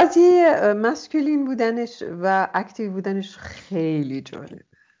قضیه مسکولین بودنش و اکتیو بودنش خیلی جالب،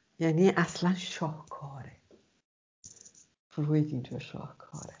 یعنی اصلا شاهکاره. فروید اینجا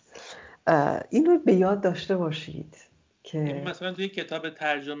شاهکاره. این رو به یاد داشته باشید که مثلا توی کتاب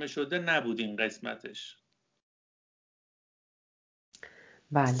ترجمه شده نبود این قسمتش.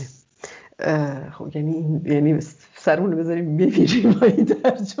 بله. خب یعنی سرمون رو بذاریم ببینیم با این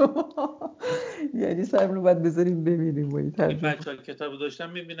ترجمه. یعنی سرمون رو باید بذاریم ببینیم با این ترجمه. بچه‌ها کتاب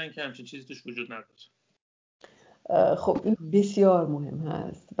داشتن میبینن که همچین چیزی توش وجود نداره. خب این بسیار مهم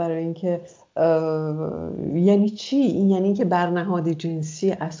هست، برای اینکه یعنی چی؟ این یعنی اینکه برنهاد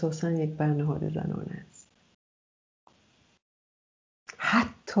جنسی اساساً یک برنهاد زنانه است.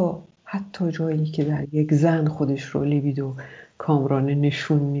 حتی جایی که در یک زن خودش رو لیبیدو کامرانه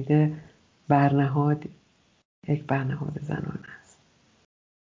نشون میده، برنهاد یک برنهاد زنانه است.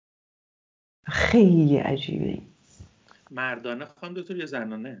 خیلی عجیبه این. مردانه خانم دکتر یا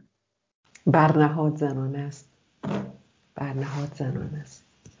زنانه؟ برنهاد زنانه است. برنهاد زنانه است.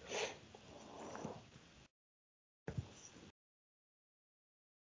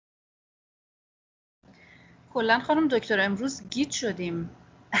 کلا خانم دکتر امروز گیج شدیم.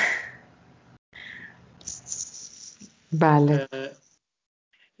 بله.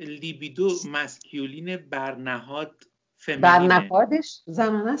 لیبیدو مسکولین، برنهاد فمینینه. برنهادش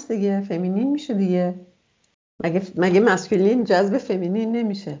زنانه است دیگه، فمینین میشه دیگه. مگه مسکولین جذب فمینین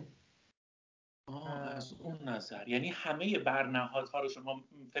نمیشه؟ از اون نظر یعنی همه برنهادها رو شما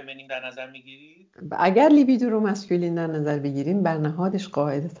فمینین در نظر میگیرید؟ اگر لیبیدو رو مسکولین در نظر بگیریم، برنهادش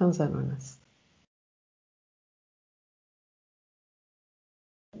قاعدتاً زنانه است.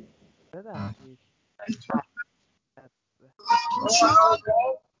 ببخشید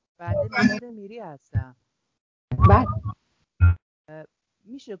بنده مستر میری هستم. بله.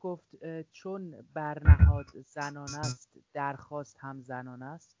 میشه گفت چون برنهاد زنان است درخواست هم زنان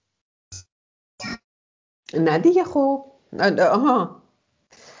است؟ نه دیگه خب آها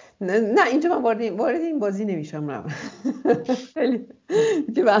نه اینجا من وارد این بازی نمیشم. نه خیلی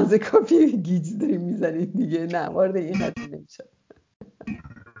که بنز کافی گیج داریم میزنید دیگه. نه وارد این قضیه نمیشم.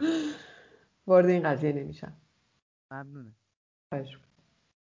 وارد این قضیه نمیشم. ممنونه.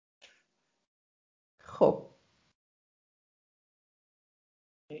 خب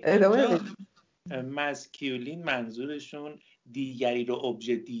ادامه ماسکولین منظورشون دیگری رو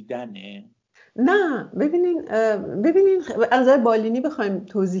ابژه دیدنه؟ نه ببینین از نظر بالینی بخوایم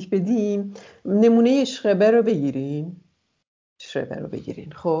توضیح بدیم، نمونه شربر رو بگیرین.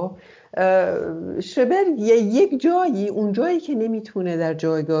 خب شربر یک جایی، اون جایی که نمیتونه در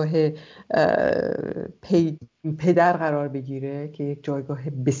جایگاه پدر قرار بگیره که یک جایگاه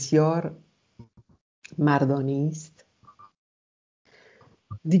بسیار مردانی است،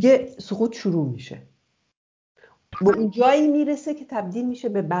 دیگه سقوط شروع میشه. به اون جایی میرسه که تبدیل میشه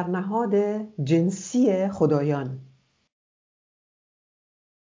به برنهاد جنسی خدایان.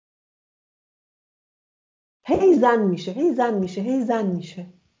 هی زن میشه.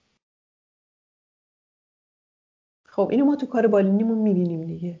 خب اینو ما تو کار بالینیمون میبینیم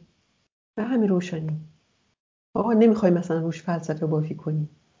دیگه، به همین روشنی. آقا نمیخوای مثلا روش فلسفه بافی کنی.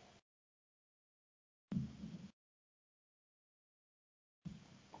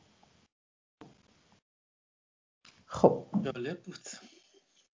 خب جالب بود.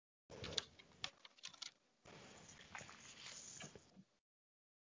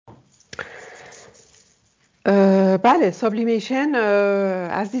 بله، سابلیمیشن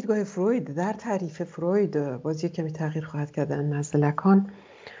از دیدگاه فروید، در تعریف فروید باز یک کمی تغییر خواهد کرد نزد لکان.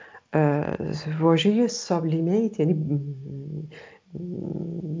 واژه سابلیمیت یعنی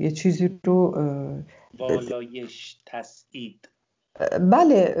یه چیزی رو والایش، تسعید.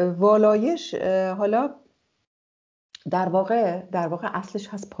 بله، والایش. حالا در واقع اصلش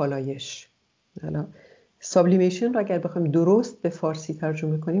هست پالایش. حالا سابلیمیشن رو اگر بخوایم درست به فارسی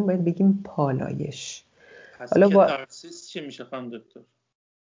ترجمه کنیم باید بگیم پالایش. پس کاتارسیس چی میشه خانم دکتر؟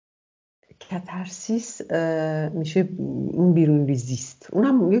 کاتارسیس میشه اون بیرون ریزیست،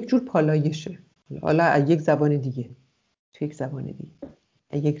 اونم یک جور پالایشه، حالا یک زبان دیگه، تو یک زبان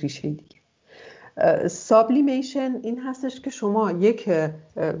دیگه، یک ریشه دیگه. سابلیمیشن این هستش که شما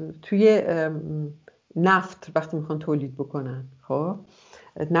توی نفت وقتی میخوان تولید بکنن، خب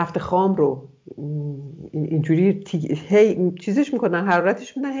نفت خام رو اینجوری هی چیزش میکنن،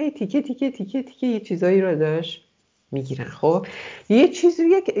 حرارتش میدن، هی تیکه تیکه تیکه تیکه یه چیزایی رو داشت میگیرن. خب یه چیزی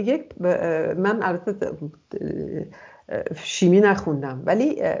من البته شیمی نخوندم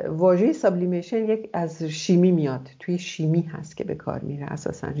ولی واژه سابلیمیشن از شیمی میاد، توی شیمی هست که به کار میره،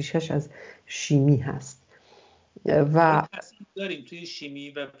 اساسا ریشش از شیمی هست. و تسعید داریم توی شیمی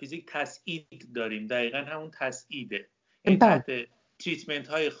و فیزیک، تسعید داریم، دقیقاً همون تسعیده. این تحت تریتمنت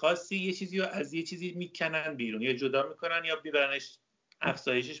های خاصی یه چیزی رو از یه چیزی میکنن بیرون، یا جدا میکنن یا بیبرنش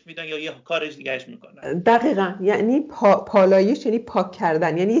افزایشش میدن یا یه کارش دیگهش میکنن. دقیقاً، یعنی پالایش یعنی پاک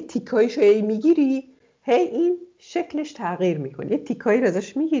کردن، یعنی یه تیکایش رو میگیری، هی این شکلش تغییر میکنه، یه تیکایی رو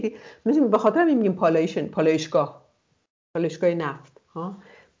ازش میگیری. مثلا به خاطر همین میگیم پالایشگاه نفت ها.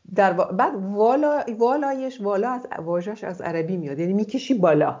 بعد والایش، والا از واژه‌اش از عربی میاد، یعنی میکشی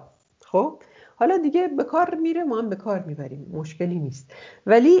بالا. خب حالا دیگه به کار میره، ما هم به کار میبریم، مشکلی نیست.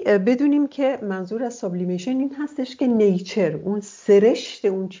 ولی بدونیم که منظور از سابلیمیشن این هستش که نیچر، اون سرشت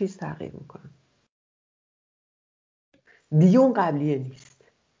اون چیز تغییر میکنه، دیگه اون قبلیه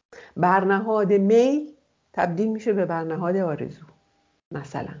نیست. برنهاد میل تبدیل میشه به برنهاد آرزو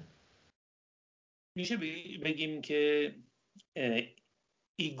مثلا. میشه بگیم که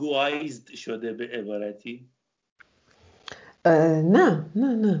ایگوایزد شده به عبارتی؟ نه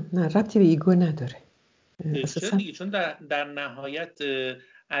ربطی به ایگو نداره. چرا دیگه؟ چون در نهایت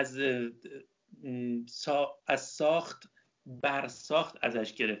از ساخت برساخت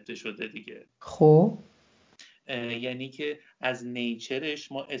ازش گرفته شده دیگه. خب یعنی که از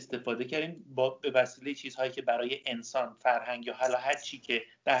نیچرش ما استفاده کردیم به وسیله چیزهایی که برای انسان، فرهنگ یا حالا هر چی که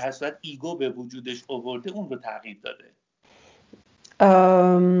در هر صورت ایگو به وجودش آورده اون رو تغییر داده.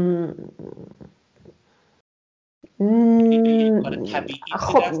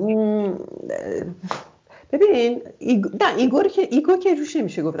 خب ببین ایگو که روش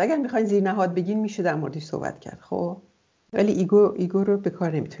نمیشه گفت. اگر میخواین زیر نهاد بگین میشه در موردش صحبت کرد، خب ولی ایگو رو به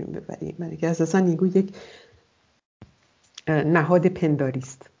کار نمیتونیم ببریم، برای که اساسا ایگو یک نهاد پنداری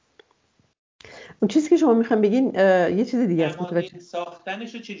است. اون چیزی که شما میخوام بگین یه چیز دیگه است. نمادین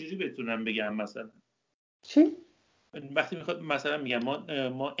ساختنش رو چجوری بتونم بگم مثلا؟ چی؟ وقتی میخواد مثلا میگم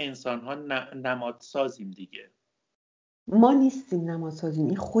ما انسان ها نماد سازیم دیگه. ما نیستیم نماد سازیم،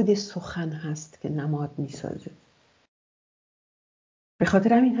 این خود سخن هست که نماد میسازه. به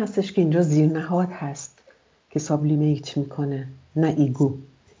خاطر همین هستش که اینجا زیرنهاد هست که سابلیمیت میکنه، نه ایگو.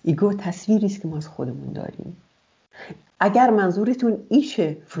 ایگو تصویری است که ما از خودمون داریم. اگر منظورتون ایش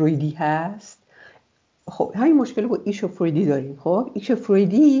فرویدی هست، خب همین مشکل با ایش و فرویدی داریم. خب ایش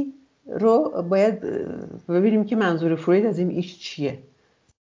فرویدی رو باید ببینیم که منظور فروید از این ایش چیه.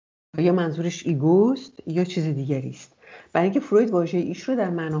 یا منظورش ایگوست یا چیز دیگری است. برای اینکه فروید واژه ایش رو در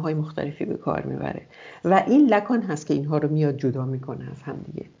معناهای مختلفی به کار میبره و این لکان هست که اینها رو میاد جدا میکنه از هم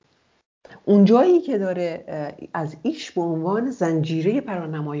دیگه. اون جایی که داره از ایش به عنوان زنجیره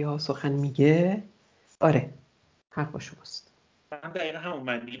پرانمایی ها سخن میگه، آره حق با شماست. من دقیقا همون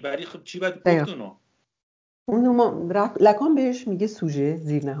معنی. برای خب چی باید گفت اونو؟ اونو لکان بهش میگه سوژه،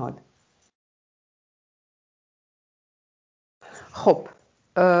 زیرنهاد. خب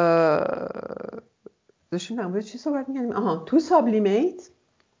داشتیم در مورد چی صحبت می‌کردیم؟ تو سابلیمیت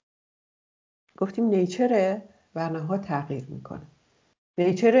گفتیم نیچر برنهاد تغییر میکنه.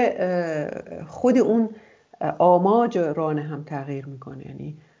 نیچر خود اون آماج رانه هم تغییر میکنه.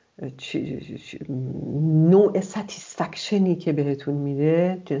 یعنی نوع ساتیسفکشنی که بهتون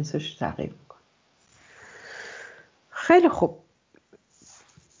میده جنسش تغییر میکنه. خیلی خوب،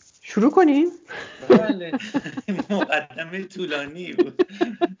 شروع کنیم؟ بله. مقدمه طولانی بود.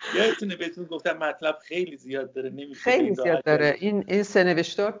 یادتونه بهتون گفتم مطلب خیلی زیاد داره، نمیشه خیلی زیاد داره. این سه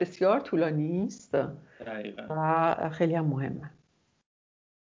نوشتار بسیار طولانی است و خیلی هم مهمه.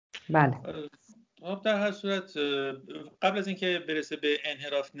 بله. خب در هر صورت قبل از اینکه برسه به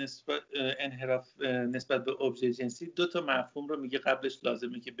انحراف نسبت به ابژه جنسی، دو تا مفهوم رو میگه قبلش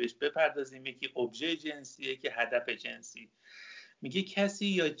لازمه که بهش بپردازیم. یکی ابژه جنسی، یکی هدف جنسی. میگه کسی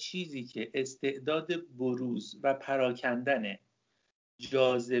یا چیزی که استعداد بروز و پراکندن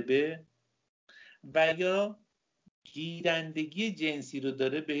جاذبه و یا گیرندگی جنسی رو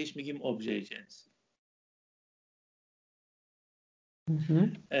داره بهش میگیم ابژه جنسی.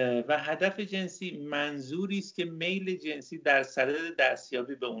 و هدف جنسی منظوری است که میل جنسی در صدد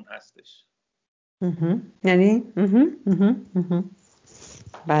دستیابی به اون هستش. یعنی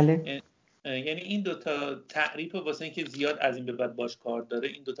بله. یعنی این دوتا تعریف واسه اینکه زیاد از این به بعد باش کار داره،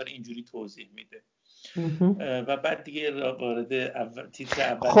 این دوتا رو اینجوری توضیح میده. و بعد دیگه وارد تیتر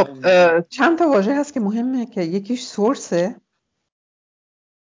اول. خب چند تا واژه هست که مهمه که یکیش سورسه.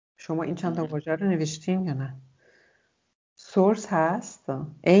 شما این چند تا واژه رو نوشتین یا نه؟ سورس هست،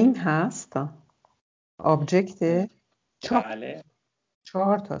 این هست، آبجکت. بله.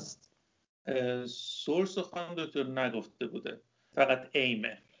 4 تاست. سورس رو خانم دکتر نگفته بوده، فقط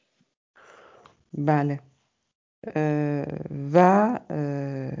ایمه. بله. و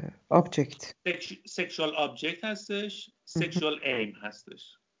آبجکت. سکشوال آبجکت هستش، سکشوال ایم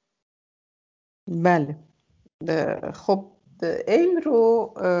هستش. بله. خب ایم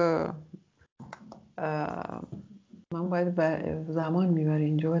رو من باید زمان میبره،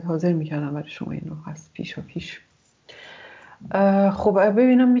 اینجا باید حاضر میکردم برای شما این رو هست پیش. خب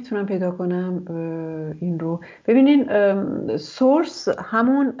ببینم میتونم پیدا کنم این رو. ببینین سورس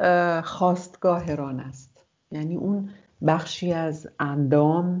همون خواستگاه ران است، یعنی اون بخشی از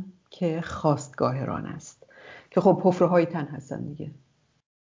اندام که خواستگاه ران است که خب حفره های تن هستن دیگه.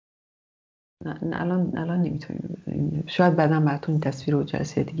 نه الان نمیتونیم، شاید بعدا براتون تصویر و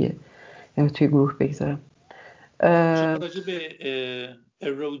جلسه دیگه یا توی گروه بگذارم. راجع به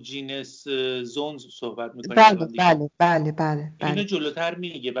اروجینس زونز صحبت میکنیم الان دیگه. بله. اینو جلوتر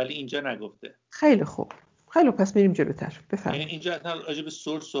میگه ولی اینجا نگفته. خیلی خوب پس میریم جلوتر. بفرمایید. یعنی اینجا اصلا راجع به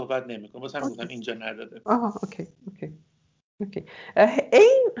سورس صحبت نمیکنه، واسه همین گفتم اینجا نداده. اوکی.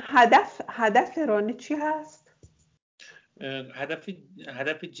 این هدف رانه چی هست؟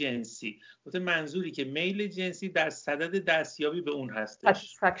 هدف جنسی. گفته منظوری که میل جنسی در صدد دستیابی به اون هستش.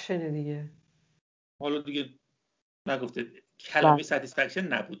 ساتیسفکشن دیگه. حالا دیگه نگفته، کلمه ساتیسفکشن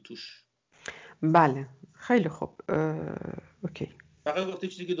نبود توش. بله خیلی خوب. اوکی. فقط گفته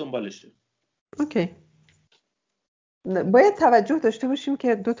چیزی که دنبالشه. اوکی. باید توجه داشته باشیم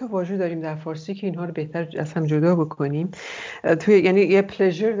که دو تا واژه داریم در فارسی که اینها رو بهتر از هم جدا بکنیم. یعنی یه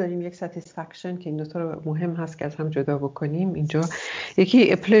پلژر داریم، یک ساتیسفکشن، که این دو تا رو مهم هست که از هم جدا بکنیم. اینجا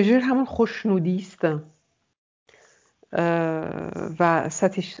یکی پلژر همون خوشنودی است و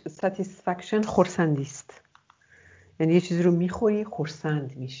ساتیسفکشن خرسندی است. یعنی یه چیزی رو میخوری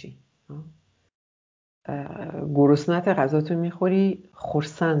خرسند میشی. گرسنت غذاتو میخوری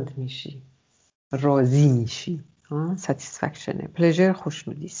خرسند میشی، راضی میشی. ساتیسفکشنه. پلژر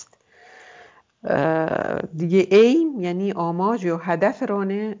خوشنودی است. دیگه aim یعنی آماج یا هدف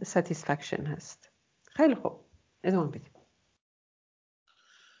رانه satisfaction هست. خیلی خوب، ادامه بدیم.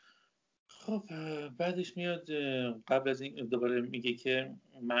 خب بعدش میاد قبل از این دوباره میگه که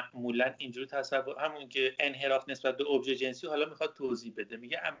معمولا اینجور تصور، همون که انحراف نسبت به ابژه جنسی، حالا میخواد توضیح بده.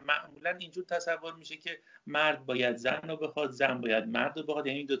 میگه معمولا اینجور تصور میشه که مرد باید زن رو بخواد، زن باید مرد رو بخواد،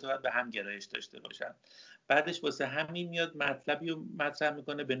 یعنی این دوتا باید به هم گرایش داشته باشن. بعدش واسه همین میاد مطلبی رو مطرح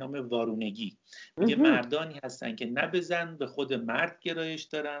میکنه به نام وارونگی. میگه مردانی هستن که نه به زن به خود مرد گرایش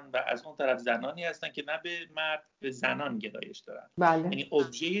دارن و از اون طرف زنانی هستن که نه به مرد به زنان گرایش دارن. بله. یعنی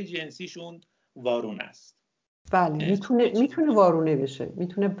ابژه جنسیشون وارون است. بله، میتونه وارونه بشه،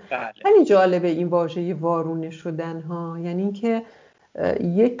 میتونه. بله. خیلی جالبه این واژه وارونه شدن ها، یعنی اینکه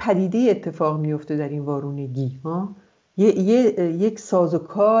یک پدیده اتفاق میفته در این وارونگی ها. یک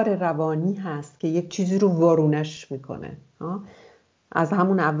سازوکار روانی هست که یک چیزی رو وارونش میکنه ها. از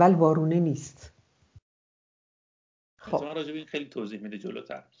همون اول وارونه نیست. خب راجع به این خیلی توضیح میده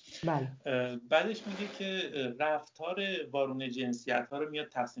جلوتر. بله. بعدش میگه که رفتار وارونه جنسیت ها رو میاد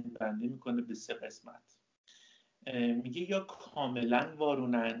تقسیم بندی میکنه به 3 قسمت. میگه یا کاملا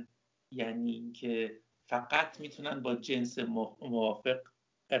وارونن، یعنی اینکه فقط میتونن با جنس موافق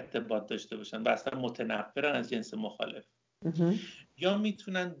ارتباط داشته باشن و اصلا متنفرن از جنس مخالف. یا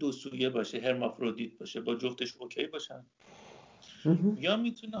میتونن دو سویه باشه، هرمافرودیت باشه، با جفتش اوکی باشن. یا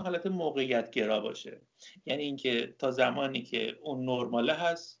میتونه حالت موقعیت گرا باشه، یعنی اینکه تا زمانی که اون نرماله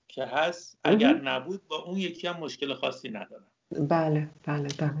هست که هست، اگر نبود با اون یکی هم مشکل خاصی ندارن. بله.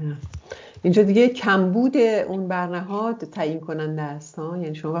 اینجا دیگه کمبود اون برنهاد تعیین کننده است ها.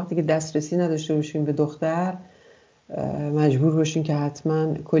 یعنی شما وقتی که دسترسی نداشته باشین به دختر، مجبور باشین که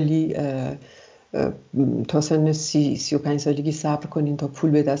حتما کلی تا سن 35 سالگی صبر کنین تا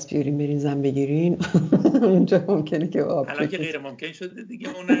پول به دست بیارین برین زن بگیرین. اونجا ممکنه که الان که غیر ممکن شده دیگه،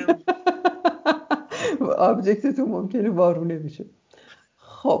 اونم آبجکتتون ممکنه وارونه بشه.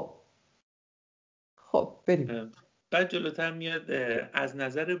 خب بریم. بعد جلوتر میاد از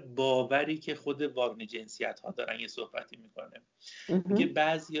نظر باوری که خود وارونه جنسیت ها دارن یه صحبتی میکنه. میگه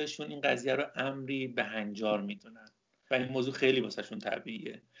بعضیاشون این قضیه رو امری به هنجار میدونن و این موضوع خیلی واسهشون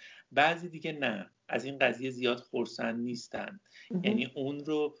طبیعیه. بعضی دیگه نه، از این قضیه زیاد خرسند نیستن، یعنی اون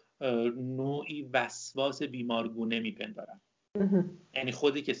رو نوعی وسواس بیمارگونه میپندارن، یعنی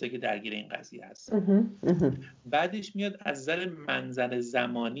خود کسایی که درگیر این قضیه هست. بعدش میاد از نظر منظر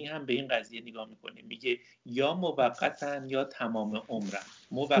زمانی هم به این قضیه نگاه میکنه. میگه یا موقتن یا تمام عمرن.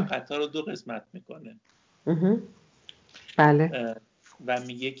 موقتا رو 2 قسمت میکنه. بله. و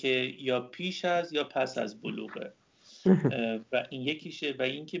میگه که یا پیش از یا پس از بلوغه. و این یکیشه. و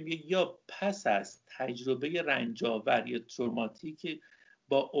این که میگه یا پس از تجربه رنجاور یا تروماتیک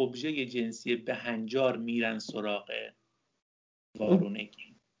با ابژه جنسی به هنجار میرن سراغ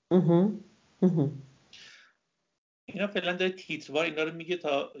وارونگی. اینا فعلا داره تیتروار اینا رو میگه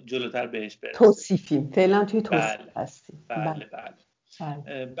تا جلوتر بهش برسه. توصیفیم، فعلا توی توصیف هستیم. بله.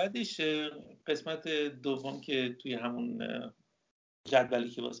 بعدش قسمت دوم که توی همون جدولی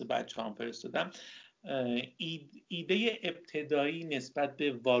که واسه بچه هم فرستادم، ایده ابتدایی نسبت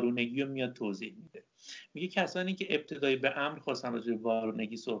به وارونگی رو میاد توضیح میده. میگه کسانی که ابتدایی به امر خواستن راجع به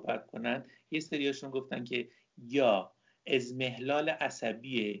وارونگی صحبت کنن، یه سریاشون گفتن که یا اضمحلال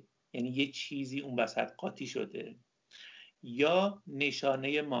عصبیه، یعنی یه چیزی اون وسط قاطی شده، یا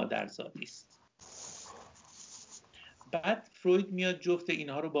نشانه مادرزادی است. بعد فروید میاد جفت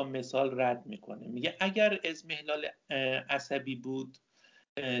اینها رو با مثال رد میکنه. میگه اگر اضمحلال عصبی بود،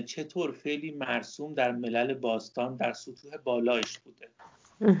 چطور فعلی مرسوم در ملل باستان در سطوح بالایش بوده؟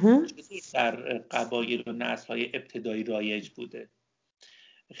 چطور در قبایل و نسل‌های ابتدایی رایج بوده؟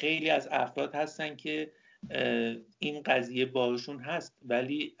 خیلی از افراد هستن که این قضیه باشون هست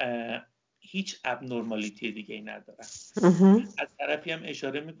ولی هیچ ابنورمالیتی دیگه ای ندارن. از طرفی هم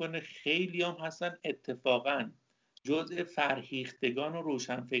اشاره میکنه خیلی هم هستن اتفاقاً جزء فرهیختگان و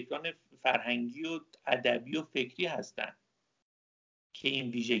روشنفکران فرهنگی و ادبی و فکری هستن که این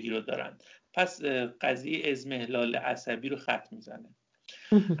ویژگی رو دارن. پس قضیه اضمحلال عصبی رو خط میزنه.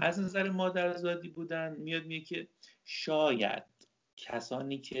 از نظر مادرزادی بودن میگه که شاید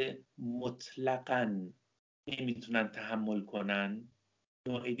کسانی که مطلقاً نمیتونن تحمل کنن،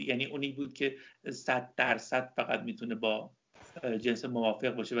 یعنی اونی بود که 100% فقط میتونه با جنس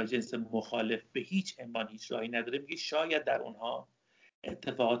موافق باشه و جنس مخالف به هیچ عنوان هیچ راهی نداره، میگه شاید در اونها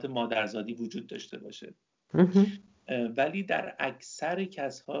اتفاقات مادرزادی وجود داشته باشه. ولی در اکثر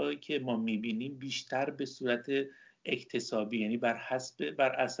کسایی که ما میبینیم بیشتر به صورت اکتسابی، یعنی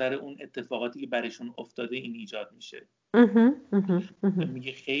بر اثر اون اتفاقاتی که برشون افتاده این ایجاد میشه.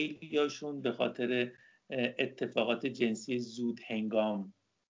 میگه خیلیاشون به خاطر اتفاقات جنسی زود هنگام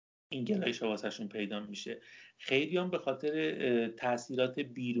این گرایش واسهشون پیدا میشه. خیلی هم به خاطر تاثیرات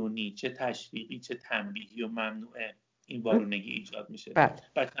بیرونی، چه تشویقی چه تنبیهی و ممنوعه، این وارونگی ایجاد میشه.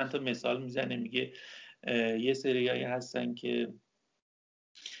 بعد چند تا مثال میزنه، میگه یه سریایی هستن که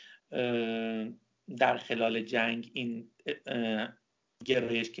در خلال جنگ این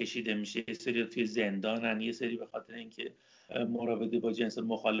گرایش کشیده میشه، یه سری توی زندانن، یه سری به خاطر اینکه مراوده با جنس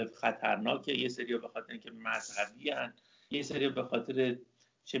مخالف خطرناکه، یه سری به خاطر اینکه مذهبی هن، یه سری به خاطر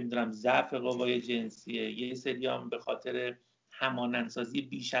چه میدونم ضعف قوای جنسیه، یه سری هم به خاطر همانندسازی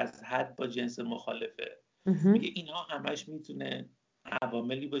بیش از حد با جنس مخالفه. میگه اینها همش میتونه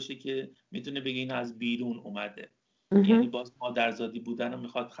عواملی باشه که میتونه بگه این از بیرون اومده، یعنی باز مادرزادی بودن رو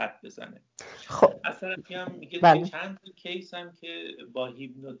میخواد خط بزنه. خب از طرفی هم میگه توی چند کیس هم که با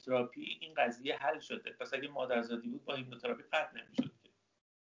هیپنوتراپی این قضیه حل شده، پس اگه مادرزادی بود با هیپنوتراپی قطع نمیشد.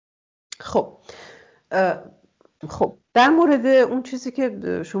 خب در مورد اون چیزی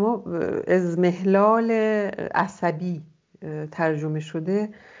که شما اضمحلال عصبی ترجمه شده،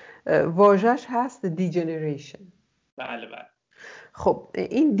 واژه‌اش هست دیجنریشن. بله. خب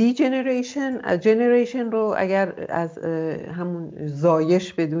این جنریشن رو اگر از همون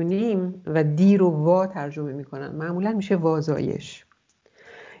زایش بدونیم و دی رو وا ترجمه میکنن، معمولا میشه وازایش.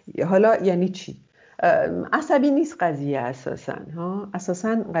 حالا یعنی چی؟ عصبی نیست قضیه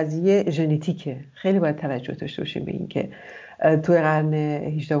اساساً قضیه ژنتیکه. خیلی باید توجه داشته باشیم به این که توی قرن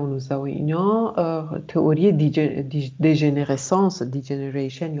 18 و 19 و اینا تئوری دیژنرسانس،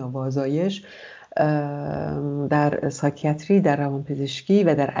 دیجنریشن یا وازایش در سایکیاتری، در روانپزشکی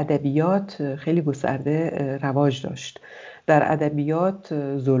و در ادبیات خیلی گسترده رواج داشت. در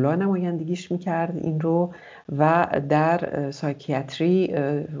ادبیات زولا نمایندگیش میکرد این رو و در سایکیاتری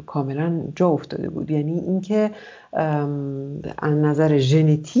کاملا جا افتاده بود. یعنی اینکه از نظر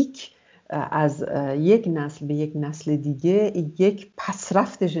ژنتیک از یک نسل به یک نسل دیگه یک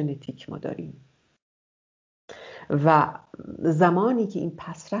پسرفت ژنتیک ما داریم و زمانی که این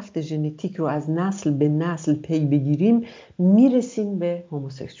پسرفت ژنتیک رو از نسل به نسل پی بگیریم میرسیم به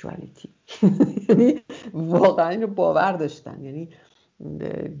هوموسکسوالیتی. یعنی واقعا اینو باور داشتن، یعنی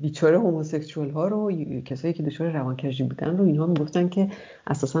بیچاره هوموسکسوال ها رو، کسایی که دچار روانکجی بودن رو، اینها میگفتن که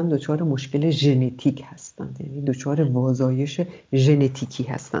اساسا دچار مشکل ژنتیک هستند، یعنی دچار وازایش ژنتیکی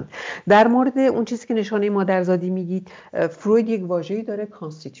هستند. در مورد اون چیزی که نشانه مادرزادی میگید، فروید یک واژه‌ای داره،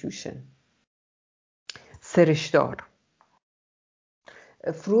 کانستیتوشن، سرشتار.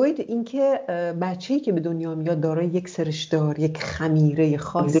 فروید اینکه بچه‌ای که به دنیا میاد دارای یک سرشتار، یک خمیره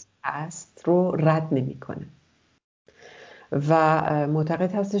خاصی هست رو رد نمیکنه و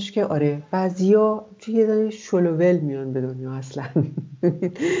معتقد هستش که آره بعضیا توی یه دونه شلوول میان به دنیا اصلا.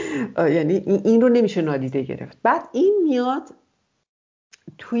 یعنی این رو نمیشه نادیده گرفت. بعد این میاد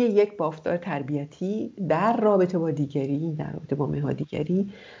توی یک بافتار تربیتی در رابطه با دیگری، در رابطه با مهادیگری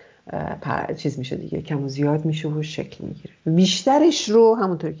چیز میشه دیگه، کم و زیاد میشه و شکل میگیره. بیشترش رو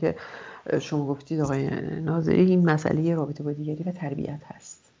همونطور که شما گفتید آقای ناظری، این مسئله رابطه با دیگری و تربیت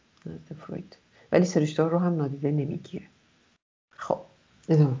هست فروید، ولی سرشتار رو هم نادیده نمیگیره. خب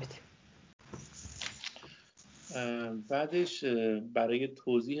ادامه بدیم. بعدش برای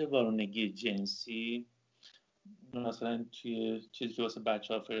توضیح وارونگی جنسی، مثلا توی چیزی که واسه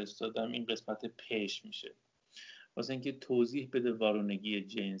بچه‌ها فرستادم این قسمت پیش میشه، واسه اینکه توضیح بده وارونگی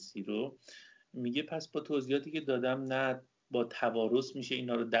جنسی رو. میگه پس با توضیحاتی که دادم نه با توارث میشه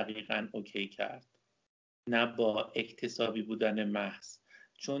اینا رو دقیقاً اوکی کرد، نه با اکتسابی بودن محض،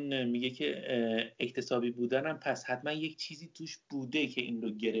 چون میگه که اکتسابی بودنم پس حتما یک چیزی توش بوده که این رو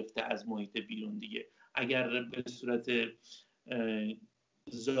گرفته از محیط بیرون دیگه. اگر به صورت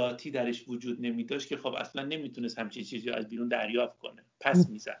ذاتی درش وجود نمیداشت که خب اصلا نمیتونست همچین چیزی رو از بیرون دریافت کنه، پس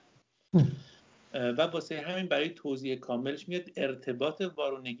میزد. و واسه همین برای توضیح کاملش میاد ارتباط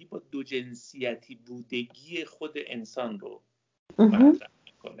وارونگی با دو جنسیتی بودگی خود انسان رو مطرح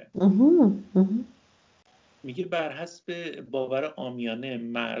میکنه. میگه بر حسب باور عامیانه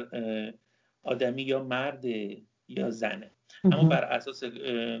آدمی یا مرد یا زنه، اما بر اساس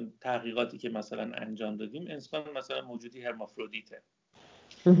تحقیقاتی که مثلا انجام دادیم انسان مثلا موجودی هرمافرودیته.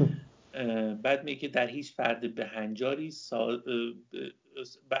 بعد میگه که در هیچ فرد به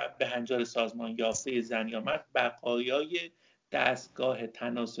هنجار سازمان یافته زن یا مرد بقایای دستگاه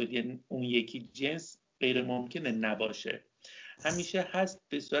تناسلی اون یکی جنس غیر ممکنه نباشه، همیشه هست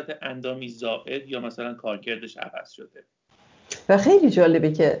به صورت اندامی زائد یا مثلا کارکردش عوض شده. و خیلی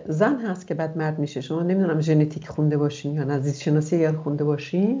جالبه که زن هست که بعد مرد میشه. شما نمیدونم ژنتیک خونده باشین یا نه، زیست شناسی اگر خونده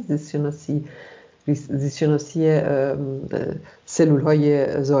باشین، زیست شناسی سلول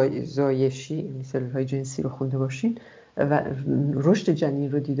های زایشی، یعنی سلول های جنسی رو خونده باشین و رشد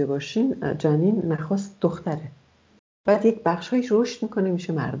جنین رو دیده باشین، جنین نخواست دختره. بعد یک بخشایش رشد میکنه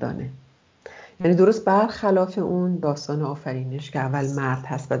میشه مردانه. یعنی درست برخلاف اون داستان آفرینش که اول مرد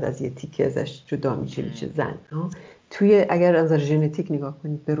هست بعد از یه تیکه ازش جدا میشه زن. توی اگر از نظر ژنتیک نگاه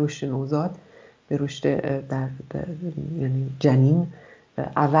کنید به رشد نوزاد، به رشد در یعنی جنین،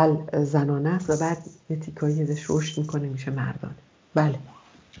 اول زنانه است و بعد یه تیکایی ازش رشد میکنه میشه مردانه. بله.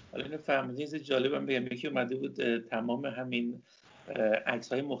 حالا اینو فهمیدین چیز جالبم بگم، یکی اومده بود تمام همین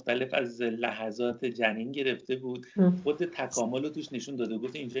عکس‌های مختلف از لحظات جنین گرفته بود، خود تکامل رو توش نشون داده،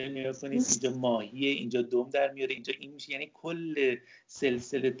 گفت اینجا نگاه کنید اینجا ماهیه، اینجا دم در میاره، اینجا این میشه. یعنی کل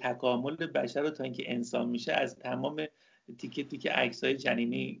سلسله تکامل بشر رو تا اینکه انسان میشه از تمام تیکه تیکه عکس‌های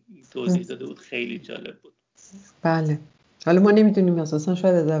جنینی توضیح داده بود. خیلی جالب بود. بله. حالا ما نمیدونیم اساسا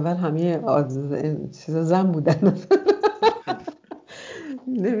شاید از اول همه چیزا زن بودن.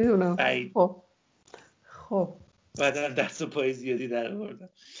 نمیدونم. خب بعدا دست و پای زیادی در آوردن.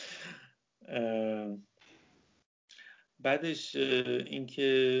 بعدش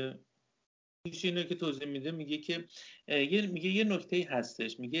اینکه اینو که توضیح میده میگه که یه نکته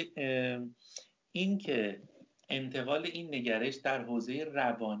هستش، میگه این که انتقال این نگرش در حوزه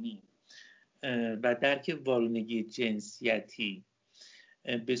روانی و درک وارونگی جنسیتی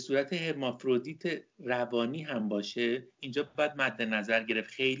به صورت هرمافرودیت روانی هم باشه، اینجا باید مد نظر گرفت.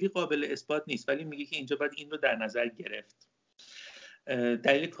 خیلی قابل اثبات نیست ولی میگه که اینجا باید این رو در نظر گرفت.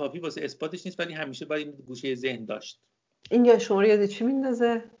 دلیل کافی واسه اثباتش نیست ولی همیشه باید این گوشه ذهن داشت. این یا شما یاد چی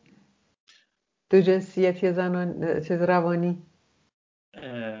میندازه؟ دو جنسیتی زنان چیز روانی؟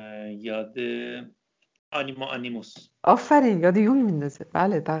 یاد آنیموس. آفرین، یاد یون میندازه.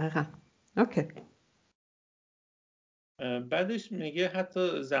 بله دقیقاً. اوکی. بعدش میگه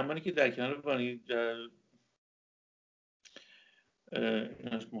حتی زمانی که در کنار وارونگی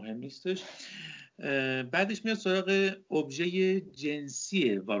مهم نیستش. بعدش میاد سراغ ابژه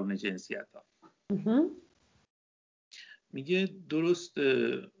جنسی وارونه جنسیت ها. میگه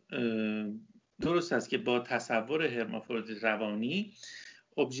درست است که با تصور هرمافرودیت روانی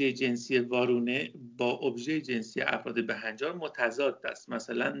ابژه جنسی وارونه با ابژه جنسی افراد بهنجار متضاد است.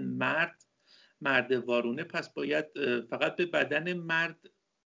 مثلا مرد وارونه پس باید فقط به بدن مرد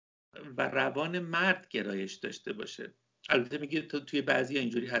و روان مرد گرایش داشته باشه. البته میگه توی بعضی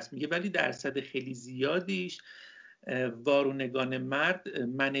اینجوری هست، میگه ولی درصد خیلی زیادیش وارونگان مرد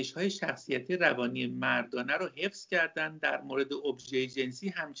منش‌های شخصیتی روانی مردانه رو حفظ کردن، در مورد ابژه جنسی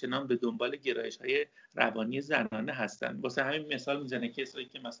همچنان به دنبال گرایش‌های روانی زنانه هستن. واسه همین مثال میزنه کسایی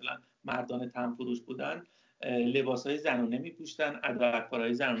که مثلا مردان تن‌فروش بودن لباس‌های زنانه می‌پوشتن،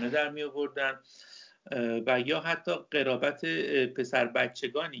 ادراک‌های زنانه در می‌آوردن و یا حتی قرابت پسر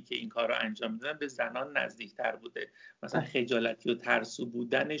بچگانی که این کار رو انجام میدن به زنان نزدیکتر بوده. مثلا خجالتی و ترسو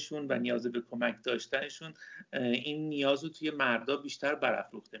بودنشون و نیاز به کمک داشتنشون این نیاز رو توی مردا بیشتر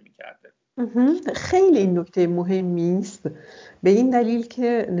برافروخته میکرده. خیلی این نکته مهمی است به این دلیل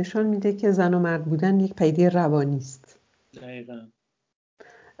که نشان میده که زن و مرد بودن یک پدیده روانی است. دقیقاً.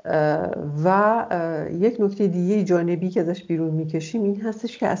 و یک نکته دیگه جانبی که ازش بیرون میکشیم این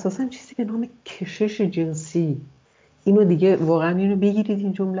هستش که اساساً چیزی به نام کشش جنسی، اینو دیگه واقعا اینو بگیرید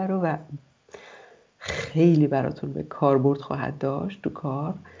این جمله رو و خیلی براتون به کاربرد خواهد داشت تو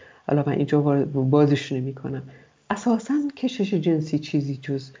کار. حالا من اینجا بازش نمی‌کنم. اساساً کشش جنسی چیزی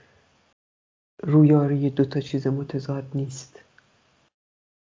جز رویاری دوتا چیز متضاد نیست.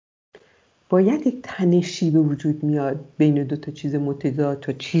 باید یک تنشی به وجود میاد بین دوتا چیز متضاد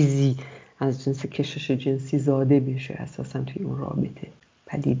تا چیزی از جنس کشش جنسی زاده بشه، اساساً توی اون رابطه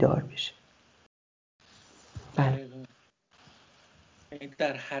پدیدار بشه. بله.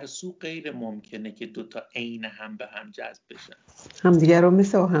 در هر سو غیر ممکنه که دوتا عین هم به هم جذب بشن. همدیگه رو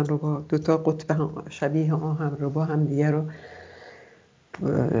مثل آهنربا، دوتا قطب هم شبیه آهنربا همدیگه رو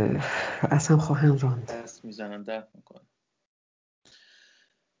اصلا خواهند راند، دست میزنن درد میکنن.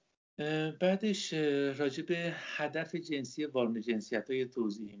 بعدش راجع به هدف جنسی وارونه جنسیت‌های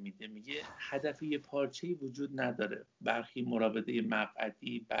توضیح میده. میگه هدف یه پارچه‌ای وجود نداره. برخی مراوده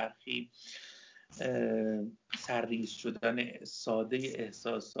مقعدی، برخی سرریز شدن ساده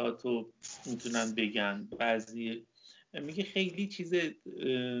احساسات رو میتونن بگن، بعضی میگه خیلی چیز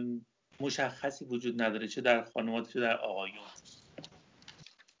مشخصی وجود نداره چه در خانوات چه در آقایون.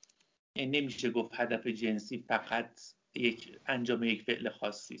 یعنی نمیشه گفت هدف جنسی فقط انجام یک فعل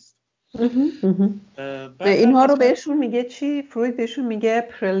خاصی است. اینها رو بهشون میگه چی؟ فروید بهشون میگه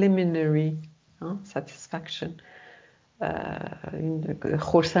preliminary satisfaction.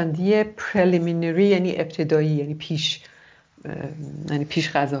 خرسندی preliminary یعنی ابتدایی، یعنی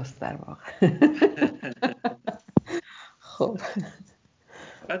پیش غذاست در واقع. خب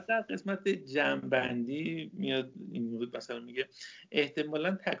بعد در قسمت جمع‌بندی میاد این مثلا میگه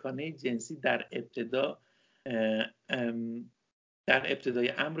احتمالاً تکانه جنسی در ابتدا در ابتدای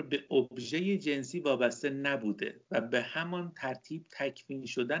امر به ابژه جنسی وابسته نبوده و به همان ترتیب تکوین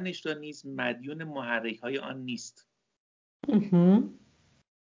شدنش را نیز مدیون محرک‌های آن نیست.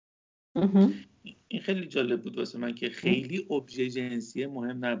 این خیلی جالب بود واسه من که خیلی ابژه جنسی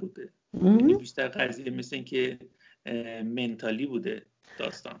مهم نبوده، یعنی بیشتر قضیه مثل این که منتالی بوده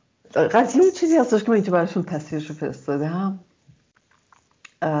داستان. قضیه اون چیزی هستش که من اینجا براشون تصویرشو فرستادم.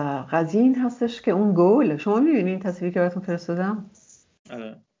 قضیه این هستش که اون گول، شما میبینید این تصویری که براتون فرستادم؟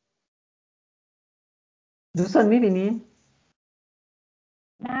 آره. دوستان میبینید؟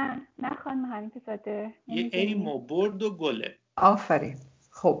 نه خانم حنیفه زاده یه ایم و برد و گله. آفرین.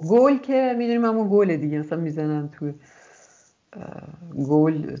 خب گول که میدونیم همون گوله دیگه، مثلا میزنن تو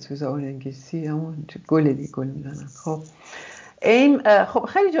گول تو زبان انگلیسی همون گل دیگه، گل میزنن. خب ایم، خب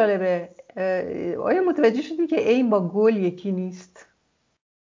خیلی جالبه. آیا متوجه شدی که ایم با گول یکی نیست؟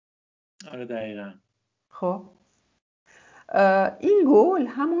 آره دقیقاً. خب این گول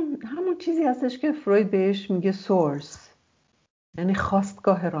همون چیزی هستش که فروید بهش میگه سورس، یعنی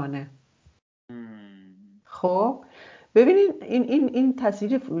خاستگاه رانه. خب ببینید این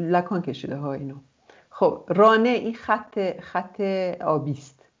تصویر لکان کشیده ها اینو. خب رانه این خط آبی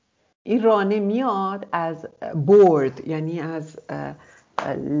است. این رانه میاد از بورد، یعنی از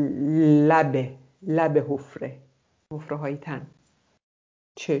لب حفره های تن،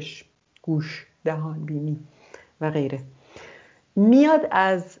 چشم، گوش، دهان، بینی و غیره. میاد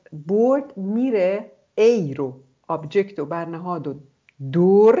از بورد میره ای رو، آبجکت و برنهاد و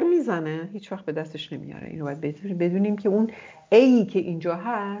دور میزنه، هیچ وقت به دستش نمیاره. اینو باید بدونیم که اون ای که اینجا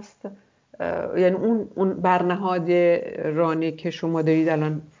هست، یعنی اون برنهاد رانه که شما دارید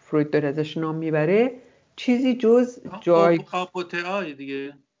الان فروید داره ازش نام میبره، چیزی جز آپوتئای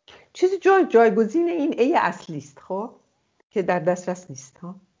دیگه، چیزی جایگزین این ای اصلی است، خب که در دسترس نیست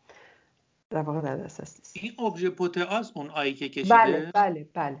ها، در واقع در دسترس نیست. این ابژه پوتئاس اون آیی که کشیده؟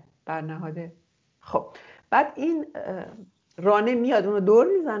 بله برنهاده. خب بعد این رانه میاد اونو دور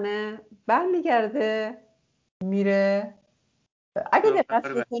میزنه، برمیگرده میره. اگه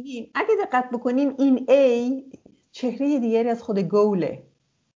دقت بکنیم این ای چهره دیگری از خود گوله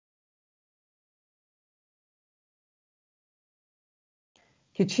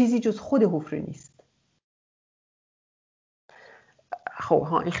که چیزی جز خود حفره نیست. خب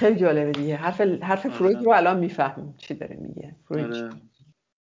ها این خیلی جالبه دیگه. حرف فروید رو الان میفهمیم چی داره میگه. فروید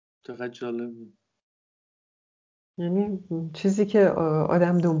چقدر جالب بود. یعنی چیزی که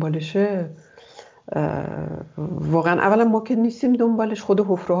آدم دنبالشه، واقعا اولا ما که نیستیم دنبالش، خود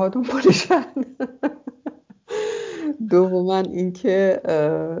حفره ها دنبالشن. دوما این که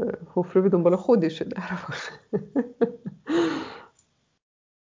حفره به دنبال خودشه در واقع.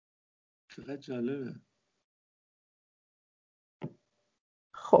 چقدر جالبه.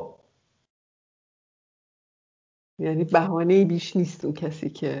 خب یعنی بهانه بیش نیست اون کسی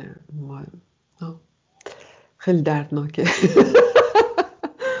که ما خیلی دردناکه.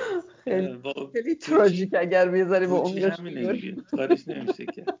 خیلی تراژیک اگر بذاری با عمرش همینه کارش نمیشه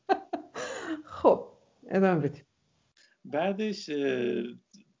که. خب ادامه بدیم. بعدش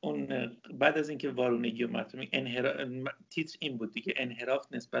بعد از اینکه وارونگی و مطلوب تیتر این بود دیگه،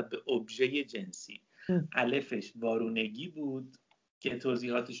 انحراف نسبت به ابژه جنسی. الفش وارونگی بود که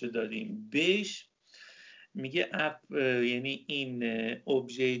توضیحاتشو دادیم. بهش میگه یعنی این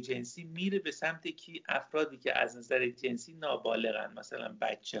ابژه جنسی میره به سمت کی؟ افرادی که از نظر جنسی نابالغن، مثلا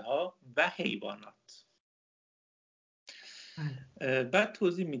بچه‌ها و حیوانات. بعد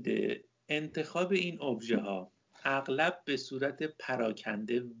توضیح میده انتخاب این ابژه ها اغلب به صورت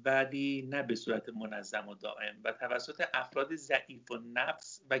پراکنده ولی نه به صورت منظم و دائم و توسط افراد ضعیف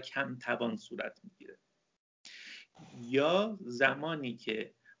النفس و کم توان صورت میگیره، یا زمانی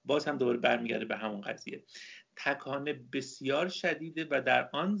که باز هم دوباره برمیگرده به همون قضیه، تکانه بسیار شدیده و در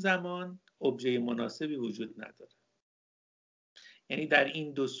آن زمان ابژه مناسبی وجود نداره. یعنی در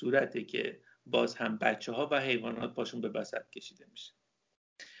این دو صورته که باز هم بچه‌ها و حیوانات باشون به بسط کشیده میشه.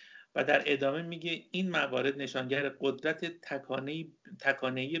 و در ادامه میگه این موارد نشانگر قدرت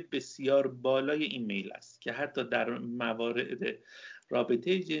تکانه‌ای بسیار بالای این میل است که حتی در موارد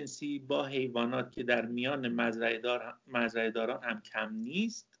رابطه جنسی با حیوانات که در میان مزرعه‌داران هم کم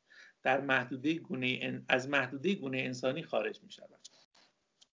نیست، در از محدوده گونه انسانی خارج میشود.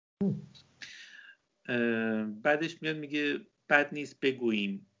 بعدش میاد میگه بد نیست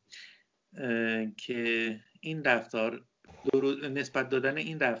بگوییم که این رفتار نسبت دادن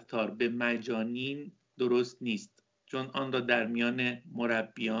این رفتار به مجانین درست نیست، چون آن را در میان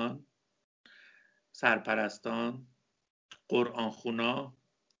مربیان، سرپرستان، قرآنخونا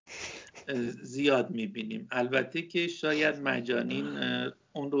زیاد میبینیم. البته که شاید مجانین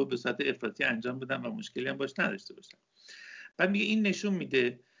اون رو به صورت افراطی انجام بدن و مشکلی هم باش نداشته باشن. بعد میگه این نشون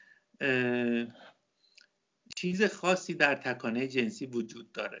میده چیز خاصی در تکانه جنسی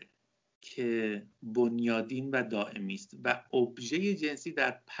وجود داره که بنیادین و دائمی است و ابژه جنسی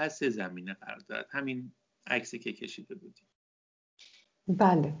در پس زمینه قرار دارد. همین عکسی که کشیده بودیم.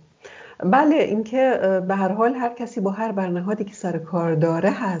 بله اینکه به هر حال هر کسی با هر برنهادی که سر کار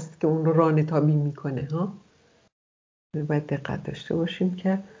داره هست که اون رو رانتابی میکنه ها. باید دقت داشته باشیم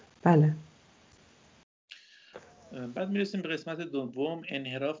که بله. بعد میرسیم به قسمت دوم،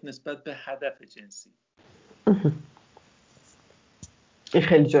 انحراف نسبت به هدف جنسی. این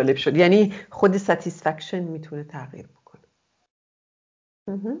خیلی جالب شد، یعنی خود ساتیسفکشن میتونه تغییر بکنه.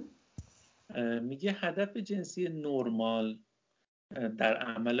 میگه هدف جنسی نرمال در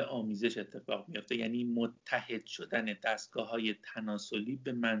عمل آمیزش اتفاق میفته، یعنی متحد شدن دستگاه‌های تناسلی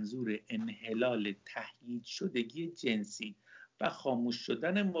به منظور انحلال تهییج شدگی جنسی و خاموش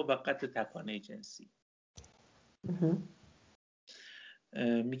شدن موقت تکانه جنسی.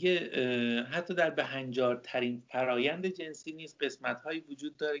 میگه حتی در بهنجارترین فرایند جنسی نیز قسمت‌هایی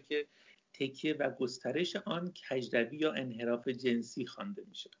وجود داره که تکیه و گسترش آن کجروی یا انحراف جنسی خوانده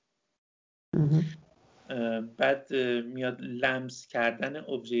میشه. بعد میاد لمس کردن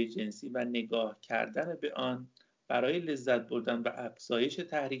ابژه جنسی و نگاه کردن به آن برای لذت بردن و افزایش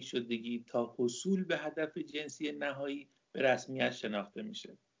تحریک شدگی تا حصول به هدف جنسی نهایی به رسمیت شناخته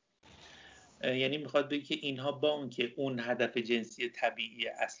میشه. یعنی میخواد بگه که اینها با اون که اون هدف جنسی طبیعی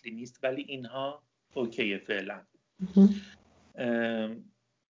اصلی نیست، ولی اینها اوکیه فعلا.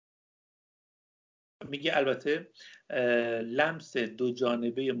 میگه البته لمس دو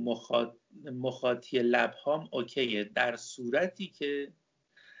جانبه مخاطی لب‌هام اوکیه در صورتی که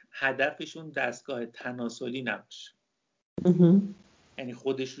هدفشون دستگاه تناسلی نباشه. یعنی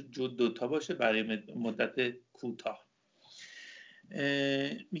خودش دوتا باشه برای مدت کوتاه.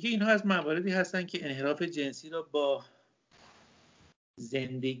 میگه اینها از مواردی هستن که انحراف جنسی را با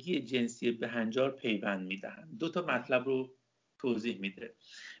زندگی جنسی بهنجار پیوند میدهن. دو تا مطلب رو توضیح میده.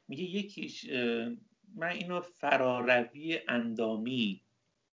 میگه یکیش، من اینو فراروی اندامی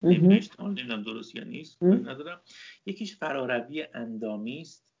نمیدونم درست یا نیست، ندارم. یکیش فراروی اندامی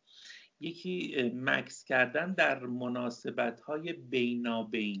است، یکی مکس کردن در مناسبت‌های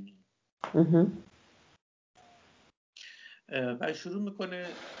بینابینی. و شروع میکنه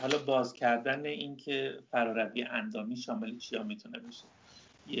حالا باز کردن این که فراروی اندامی شامل چیا میتونه بشه.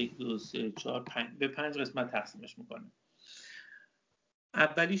 1 2 3 4 5 به 5 قسمت تقسیمش میکنه.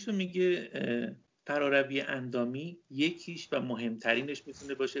 اولیشو میگه فراروی اندامی یکیش و مهمترینش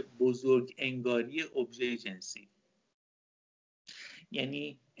میتونه باشه بزرگ انگاری ابژه جنسی.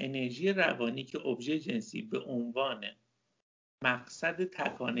 یعنی انرژی روانی که ابژه جنسی به عنوان مقصد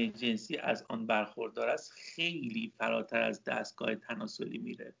تکانه جنسی از آن برخوردار است خیلی فراتر از دستگاه تناسلی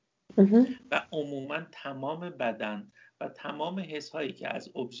میره و عموما تمام بدن و تمام حس‌هایی که از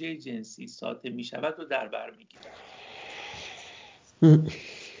ابژه جنسی ساطع میشود رو در بر میگیرد.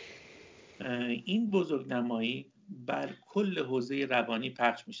 این بزرگنمایی بر کل حوزه روانی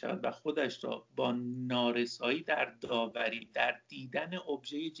پخش می شود و خودش را با نارسایی در داوری در دیدن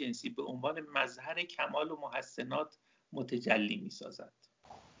ابژه جنسی به عنوان مظهر کمال و محسنات متجلی می سازد.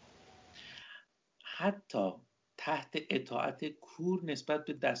 حتی تحت اطاعت کور نسبت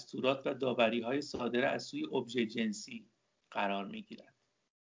به دستورات و داوری های صادره از سوی ابژه جنسی قرار می گیرد.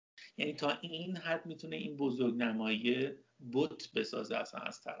 یعنی تا این حد میتونه این بزرگنمایی بت بسازه اصلا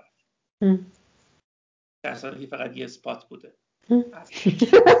از طرف، در صورتی که فقط یه اسپات بوده.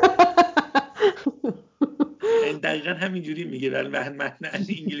 این دقیقا همینجوری میگه، ولی متن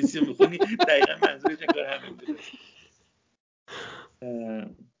انگلیسی رو میخونی دقیقا منظورش انگار همین بوده.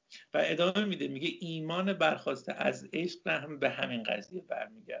 و ادامه میده، میگه ایمان برخواسته از عشق هم به همین قضیه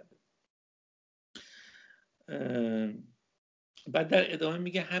برمیگرده. بعد در ادامه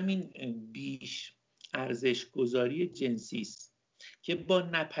میگه همین بیش ارزش گذاری جنسی است که با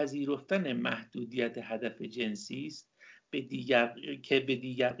نپذیرفتن محدودیت هدف جنسی است به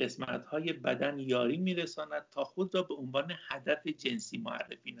دیگر قسمت‌های بدن یاری میرساند تا خود را به عنوان هدف جنسی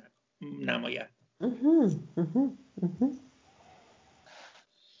معرفی نماید.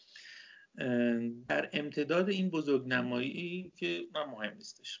 در امتداد این بزرگنمایی که مهم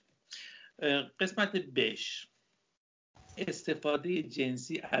نیستش، قسمت بش، استفاده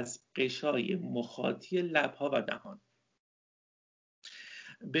جنسی از غشای مخاطی لب‌ها و دهان.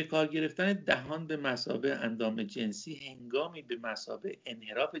 به کار گرفتن دهان به مثابه اندام جنسی هنگامی به مثابه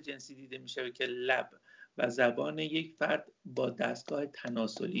انحراف جنسی دیده می شود که لب و زبان یک فرد با دستگاه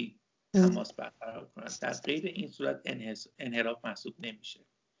تناسلی تماس برقرار کنند. در غیر این صورت انحراف محسوب نمیشه.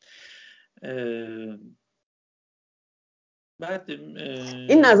 بعد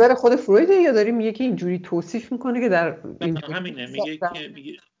این نظر خود فرویده یا داری میگه که اینجوری توصیف میکنه که در همینه میگه که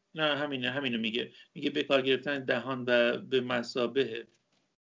نه همینو میگه به کار گرفتن دهان و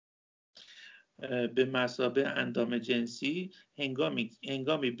به مثابه اندام جنسی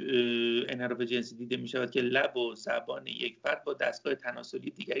هنگامی انحراف جنسی دیده می شود که لب و زبان یک فرد با دستگاه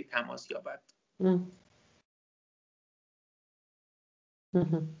تناسلی دیگری تماس یابد.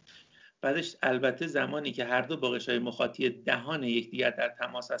 بعدش البته زمانی که هر دو با غشای مخاطی دهان یکدیگر در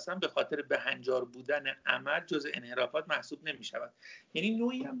تماس هستند به خاطر بهنجار بودن عمل جزء انحرافات محسوب نمی شود. یعنی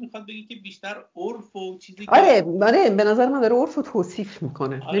نوعی هم میخواد بگه که بیشتر عرف و چیزی که آره به نظر من داره عرف رو توصیف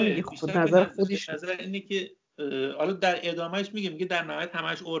میکنه. آره نمیگه خود نظر خودش. نظر اینه که حالا در ادامهش میگه در نهایت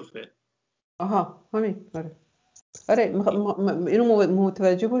همش عرفه. آها همین. آره اینو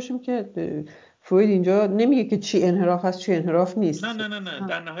متوجه باشیم که فروید اینجا نمیگه که چی انحراف هست چی انحراف نیست. نه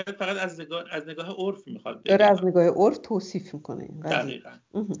در نهایت فقط از نگاه عرف میخواد بگه. داره از نگاه عرف توصیف میکنه این قضیه. دقیقاً.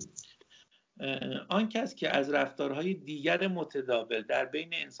 آن کس که از رفتارهای دیگر متداول در بین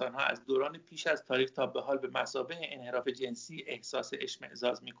انسانها از دوران پیش از تاریخ تا به حال به مثابه انحراف جنسی احساس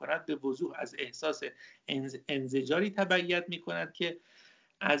اشمئزاز می‌کند به وضوح از احساس انزجاری تبعیت می‌کند که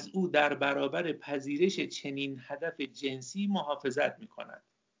از او در برابر پذیرش چنین هدف جنسی محافظت می‌کند.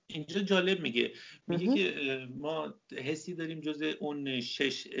 اینجا جالب میگه که ما حسی داریم جز اون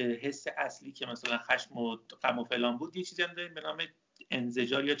 6 حس اصلی که مثلا خشم و غم و فلان بود، یه چیزی هم داریم به نام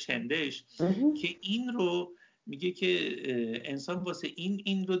انزجار یا چندش که این رو میگه که انسان واسه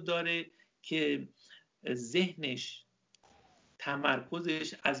این رو داره که ذهنش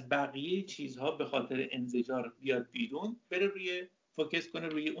تمرکزش از بقیه چیزها به خاطر انزجار بیاد بیرون، بره روی فوکس کنه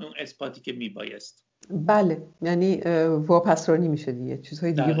روی اون اثباتی که میبایست. بله، یعنی واپسرانی میشه دیگه،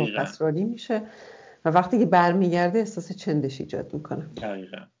 چیزهای دیگه واپسرانی میشه و وقتی که برمیگرده احساس چندش ایجاد میکنه.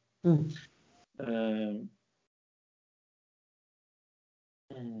 دقیقاً.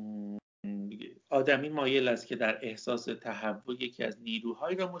 آدمی مایل است که در احساس تهوع یکی از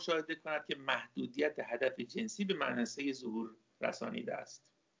نیروهایی را مشاهده کند که محدودیت هدف جنسی به منصه ظهور رسانیده است.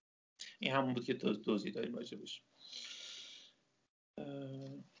 این همون بود که توضیح داریم راجبش.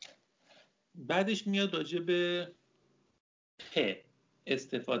 بعدش میاد راجع به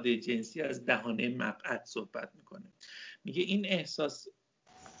استفاده جنسی از دهانه مقعد صحبت میکنه. میگه این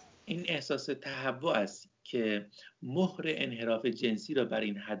احساس تهوع است که مهر انحراف جنسی را بر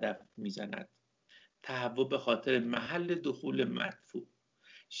این هدف میزند. تهوع به خاطر محل دخول مدفوع،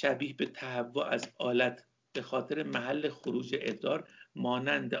 شبیه به تهوع از آلت به خاطر محل خروج ادرار،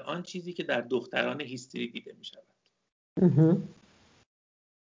 مانند آن چیزی که در دختران هیستری دیده می شود.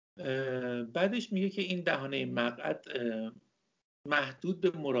 بعدش میگه که این دهانه مقعد محدود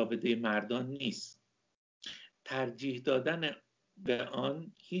به مراوده مردان نیست. ترجیح دادن به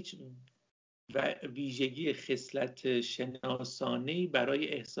آن هیچ ویژگی خصلت شناسانه‌ای برای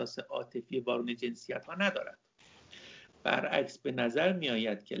احساس عاطفی وارون جنسیت ها ندارد. برعکس به نظر می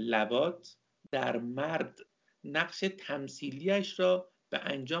آید که لواط در مرد نقش تمثیلیش را به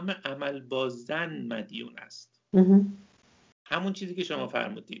انجام عمل با زن مدیون است. همون چیزی که شما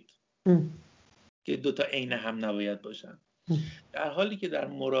فرمودید که دوتا عین هم نباید باشن. در حالی که در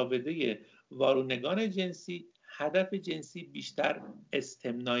مراوده وارونگان جنسی هدف جنسی بیشتر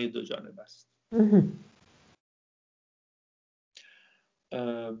استمنای دو جانب است.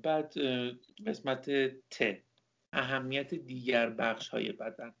 بعد قسمت ت، اهمیت دیگر بخش‌های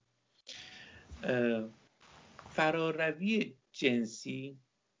بدن. فراروی جنسی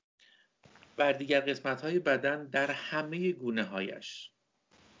بر دیگر قسمت‌های بدن در همه گونه‌هایش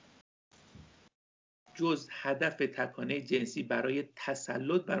جز هدف تکانه جنسی برای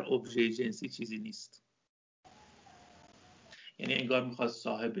تسلط بر ابژه جنسی چیزی نیست. یعنی انگار میخواد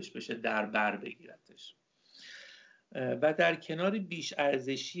صاحبش بشه، در بر بگیرتش. و در کنار بیش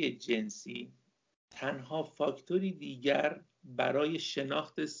ارزشی جنسی تنها فاکتوری دیگر برای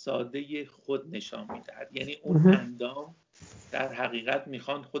شناخت ساده خود نشان میدهد. یعنی اون اندام در حقیقت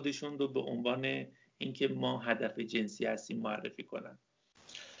میخوان خودشون رو به عنوان اینکه ما هدف جنسی هستیم معرفی کنن.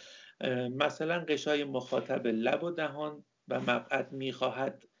 مثلا غشای مخاطب لب و دهان و مقعد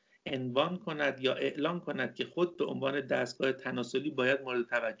میخواهد عنوان کند یا اعلام کند که خود به عنوان دستگاه تناسلی باید مورد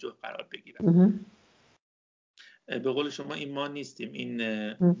توجه قرار بگیرد. به قول شما این ما نیستیم، این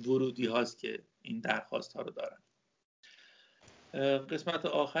ورودی هاست که این درخواست ها رو دارن. قسمت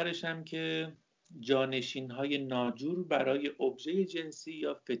آخرش هم که جانشین های ناجور برای ابژه جنسی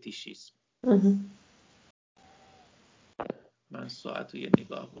یا فتیشیسم. من ساعت رو یه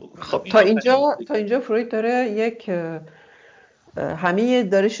نگاه بکنم. خب تا اینجا فروید داره یک همه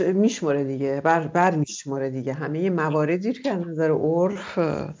داره میشماره دیگه، بر میشماره دیگه همه مواردی که از نظر عرف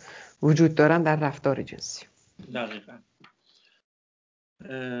وجود دارن در رفتار جنسی. دقیقاً.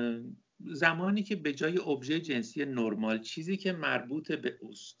 زمانی که به جای ابژه جنسی نرمال چیزی که مربوط به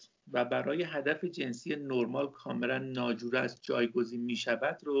اوست و برای هدف جنسی نرمال کاملا ناجور است جایگزین می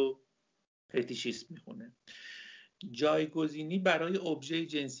شود رو فتیشیسم میخونه. جایگزینی برای ابژه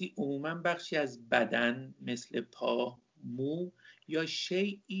جنسی عموما بخشی از بدن مثل پا، مو یا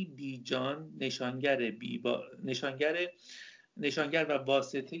شیئی بیجان نشانگر و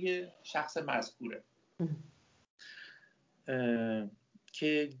واسطه شخص مذکوره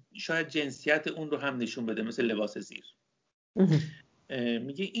که شاید جنسیت اون رو هم نشون بده، مثل لباس زیر.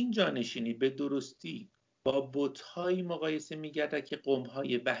 میگه این جانشینی به درستی با بت‌هایی مقایسه می‌گردد که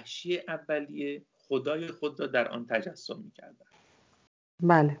قوم‌های وحشی اولیه خدای خود را در آن تجسم می‌کردند.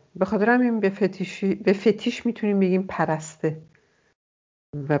 بله، به خاطر همین به فتیش میتونیم بگیم پرسته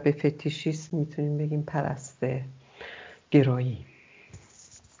و به فتیشیسم میتونیم بگیم پرسته گرایی.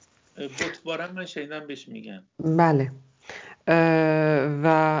 بت‌بارم من شنیدم بهش میگن. بله.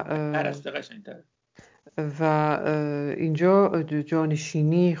 و پرسته قشنگ‌تره. و اینجا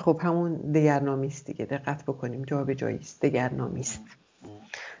جانشینی خب همون دگرنامی است دیگه، دقت بکنیم جابجایی است، دگرنامی است،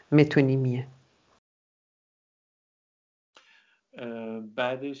 متونیمیه.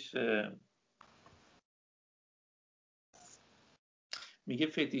 بعدش میگه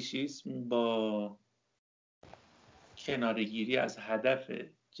فتیشیسم با کناره‌گیری از هدف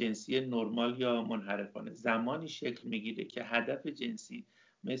جنسی نرمال یا منحرفانه زمانی شکل میگیره که هدف جنسی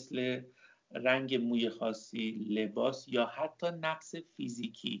مثل رنگ موی خاصی، لباس یا حتی نقص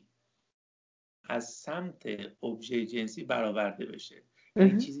فیزیکی از سمت ابژه جنسی برآورده بشه.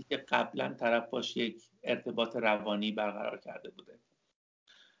 یعنی چیزی که قبلا طرف باش یک ارتباط روانی برقرار کرده بوده.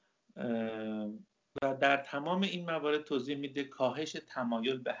 و در تمام این موارد توضیح میده کاهش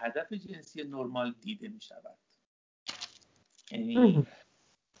تمایل به هدف جنسی نرمال دیده میشود. یعنی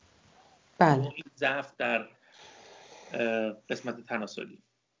نوعی ضعف در قسمت تناسلی.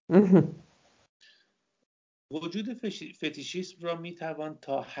 وجود فتیشیسم را میتوان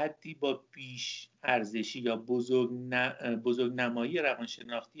تا حدی با بیش ارزشی یا بزرگنمایی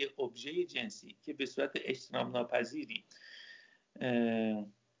روانشناختی ابژه جنسی که به صورت اجتناب ناپذیری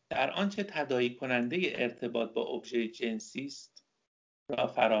در آنچه تداعی کننده ارتباط با ابژه جنسی است را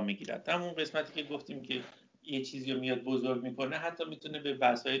فرا میگیرد. همون قسمتی که گفتیم که یه چیزی رو میاد بزرگ میکنه، حتی میتونه به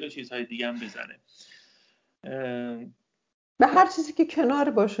وسایل و چیزهای دیگه هم بزنه، به هر چیزی که کنار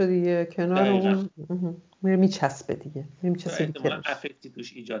باشه دیگه، کنار اون میچسبه دیگه، میچسبه احتمالاً افکتی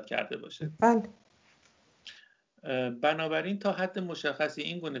توش ایجاد کرده باشه. بله. بنابراین تا حد مشخصی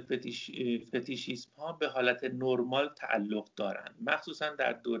این گونه فتیشیسم ها به حالت نرمال تعلق دارند، مخصوصا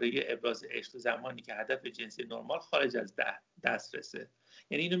در دوره ابراز عشق، زمانی که هدف جنسی نرمال خارج از دسترسه.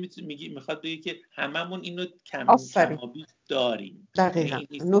 یعنی اینو میخواد بگه که هممون اینو کمابیش داریم. دقیقاً.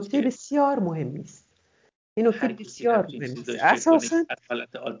 نکته بسیار مهمی است. این نکته بسیار مهمی است. اساساً از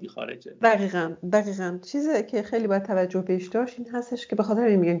حالت عادی خارجه. دقیقاً چیزی که خیلی باید توجه بهش داشت این هستش که به خاطر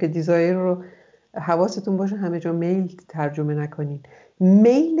این میگن که دیزایر رو حواستون باشه همه جا میل ترجمه نکنین.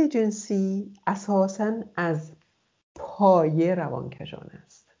 میل جنسی اساساً از پایه روانکژانه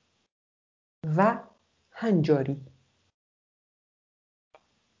است و هنجاری.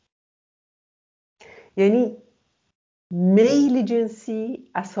 یعنی میل جنسی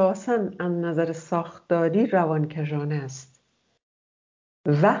اساساً از نظر ساختاری روانکژانه است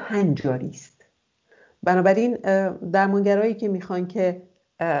و هنجاری است. بنابراین درمانگرایی که میخوان که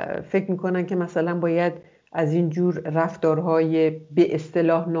فکر میکنن که مثلا باید از این جور رفتارهای به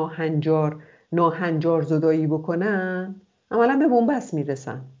اصطلاح ناهنجار زدایی بکنن، عملا به بنبست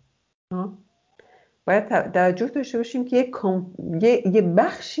میرسن. باید توجه داشته باشیم که یه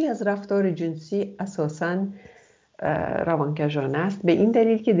بخشی از رفتار جنسی اساساً روانکژانه است، به این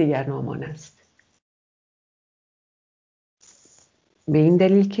دلیل که دگرنامانه است، به این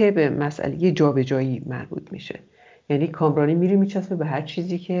دلیل که به مسئله جابجایی مربوط میشه. یعنی کامرانی میره میچسبه به هر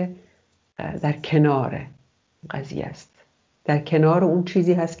چیزی که در کنار قضیه است، در کنار اون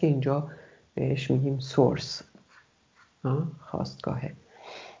چیزی هست که اینجا بهش میگیم سورس، خواستگاه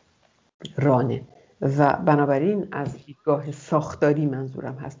رانه. و بنابراین از دیدگاه ساختاری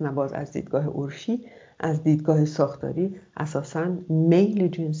منظورم هست، نه باز از دیدگاه عرفی، از دیدگاه ساختاری اساساً میل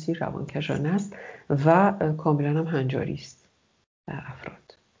جنسی روانکژانه است و کاملا هم هنجاری است در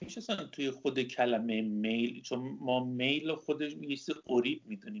افراد. میشه توی خود کلمه میل، چون ما میل خودش یه چیز قریب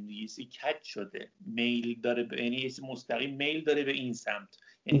میدونیم، یه چیزی کج شده، میل داره یعنی یه چیز مستقیم میل داره به این سمت،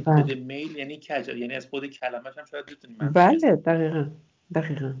 یعنی خود میل یعنی کج، یعنی از خود کلمه‌ش هم شاید بتونیم بله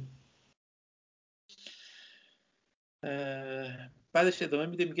دقیقاً. بعدش ادامه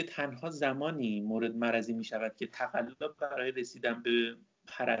میده، میگه تنها زمانی مورد مرضی میشود که تقلب برای رسیدن به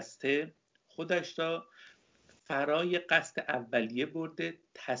پرسته خودش را فرای قصد اولیه برده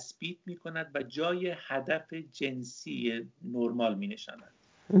تثبیت می کند و جای هدف جنسی نرمال می نشاند.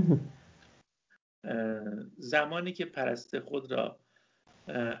 زمانی که پرسته خود را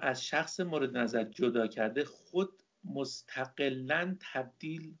از شخص مورد نظر جدا کرده، خود مستقلاً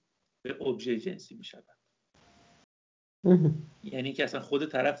تبدیل به ابژه جنسی می شود. یعنی که اصلا خود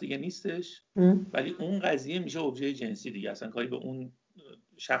طرف دیگه نیستش، ولی اون قضیه میشه ابژه جنسی دیگه، اصلا کاری به اون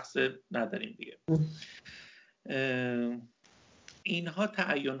شخص نداریم دیگه. اینها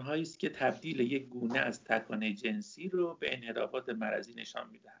تعیین‌هایی است که تبدیل یک گونه از تکانه جنسی رو به انحرافات مرضی نشان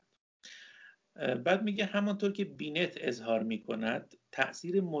میدهد. بعد میگه همانطور که بینت اظهار میکند،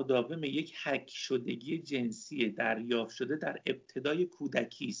 تأثیر مداوم یک حک شدگی جنسی دریافت شده در ابتدای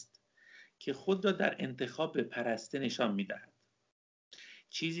کودکی است که خود را در انتخاب پرسته نشان میدهد.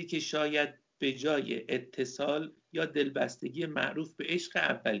 چیزی که شاید به جای اتصال یا دلبستگی معروف به عشق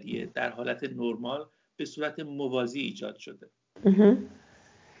اولیه در حالت نرمال به صورت موازی ایجاد شده.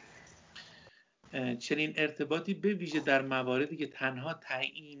 چنین ارتباطی به ویژه در مواردی که تنها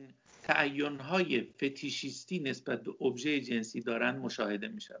تعیین‌های فتیشیستی نسبت به ابژه جنسی دارند مشاهده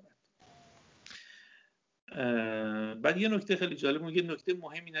می شود. بعد یه نکته خیلی جالب، یه نکته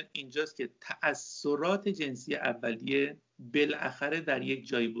مهم اینجاست که تأثیرات جنسی اولیه بالاخره در یک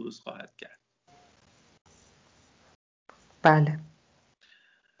جایی بروز خواهد کرد. بله.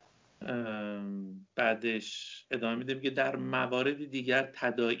 بعدش ادامه میده که در موارد دیگر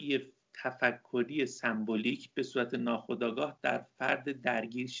تداعی تفکری سمبولیک به صورت ناخودآگاه در فرد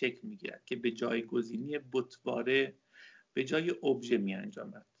درگیر شکل میگیرد که به جایگزینی بتواره به جای ابژه می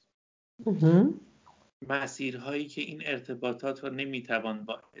انجامد. مسیرهایی که این ارتباطات را نمیتوان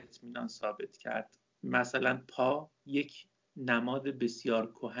با اطمینان ثابت کرد، مثلا پا یک نماد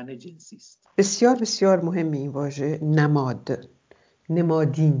بسیار کهن جنسی است. بسیار بسیار مهمه این واژه نماد،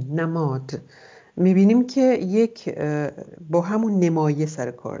 نمادین، نماد. میبینیم که یک با همون نمایه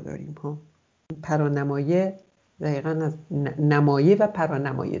سر کار داریم ها. پرانمایه دقیقاً از نمایه و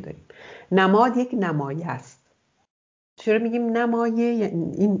پرانمایه داریم. نماد یک نمایه است. چرا میگیم نمایه؟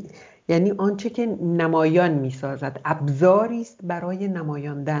 این یعنی آنچه که نمایان میسازد، ابزاری است برای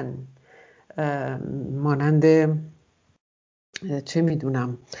نمایاندن، مانند چه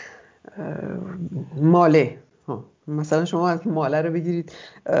میدونم ماله. مثلا شما از ماله رو بگیرید،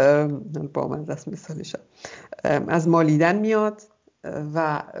 با من دست مثالش از مالیدن میاد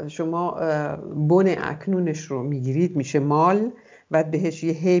و شما بن اکنونش رو میگیرید میشه مال، بعد بهش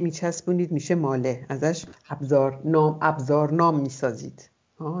یه هی میچسبونید میشه ماله، ازش ابزار نام میسازید،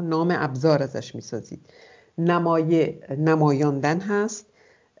 نام ابزار ازش میسازید. نمایه نمایاندن هست،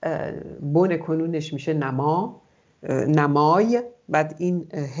 بن کنونش میشه نمای، بعد این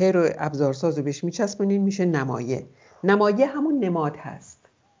ه رو ابزارساز رو بهش میچسبونید میشه نمایه. نمایه همون نماد هست.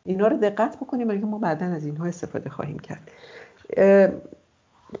 اینا رو دقت بکنیم برای که ما بعداً از اینها استفاده خواهیم کرد.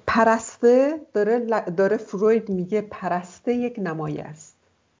 پرسته داره فروید میگه پرسته یک نمایه است،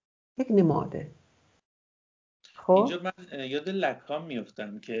 یک نماده. خب اینجا من یاد لکان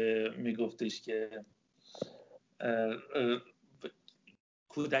میفتم که میگفتش که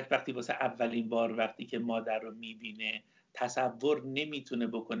کودک وقتی واسه اولین بار وقتی که مادر رو میبینه تصور نمیتونه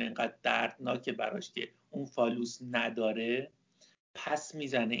بکنه اینقدر دردناکه براش که اون فالوس نداره، پس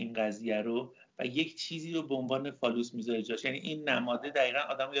میزنه این قضیه رو و یک چیزی رو به عنوان فالوس میذاره جاش. یعنی این نماده دقیقاً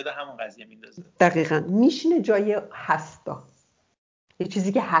آدمو یاد همون قضیه میندازه. دقیقاً میشینه جای هستا، یه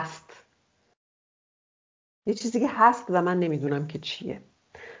چیزی که هست، یه چیزی که هست و من نمیدونم که چیه.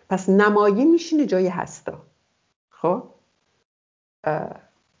 پس نمایه میشینه جای هستا. خب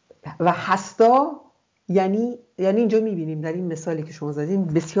و هستا یعنی اینجا میبینیم در این مثالی که شما زدین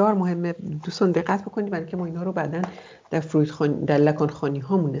بسیار مهمه، دوستان دقت بکنید برای که ما اینا رو بعداً در لکان خوانی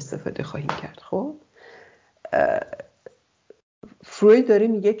هامون استفاده خواهیم کرد. خب فروید داره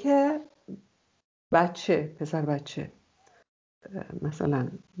میگه که پسر بچه مثلا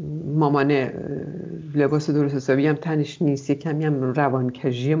مامانه لباس درست حسابی هم تنش نیست، یه کمی هم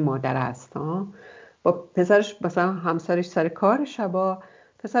روانکجی مادر هست با پسرش، مثلا همسرش سر کار شبا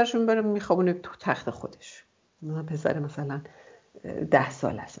پسرشون بره میخوابونه تو تخت خودش. پسر مثلا 10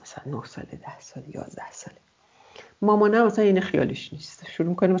 سال است، مثلا 9 ساله، 10 سال، 11 ساله. مامانه مثلا این خیالش نیست، شروع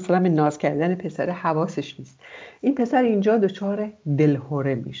میکنه مثلا به ناز کردن پسر، حواسش نیست. این پسر اینجا دچار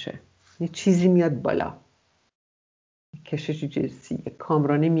دلهره میشه، یه چیزی میاد بالا، کشش جنسی،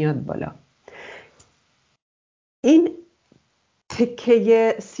 کامرانی میاد بالا. این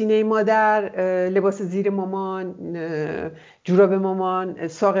تکه سینه مادر، لباس زیر مامان، جوراب مامان،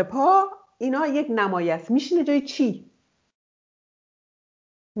 ساق پا، اینا یک نمایه است. میشینه جای چی؟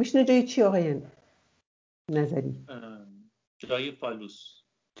 میشینه جای چی آقای نظری؟ جای فالوس.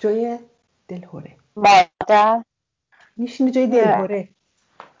 جای دلهوره. مادر. میشینه جای دلهوره.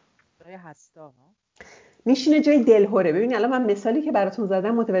 جای هستا ها. میشینه جای دلهوره. ببین الان من مثالی که براتون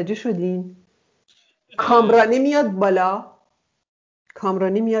زدم متوجه شدین؟ کامرانه میاد بالا.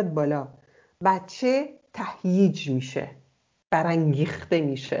 کامرانه میاد بالا. بچه تهییج میشه. برانگیخته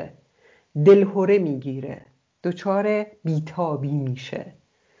میشه. دلهوره میگیره. دچار بیتابی میشه.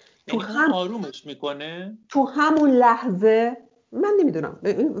 یعنی اون آرومش میکنه؟ تو همون لحظه من نمیدونم،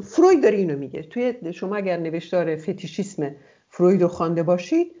 فروید داره اینو میگه. توی شما اگر نوشتار فتیشیسم فروید رو خوانده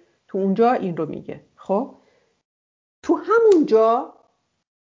باشید تو اونجا این رو میگه. خب تو همونجا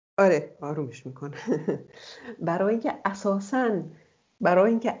آره آرومش میکنه. برای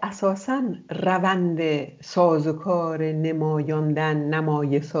اینکه اساساً روند سازوکار نمایاندن،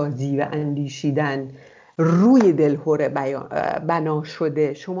 نمایه سازی و اندیشیدن روی دلهوره بنا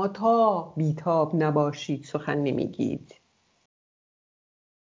شده. شما تا بیتاب نباشید سخن نمیگید.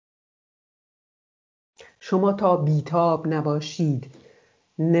 شما تا بیتاب نباشید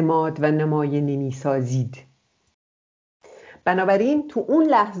نماد و نمایه نمیسازید. بنابراین تو اون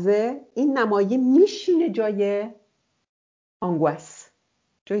لحظه این نمایه میشینه جای آنگوس،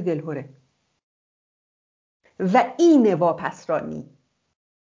 جای دلهوره. و این واپسرانی،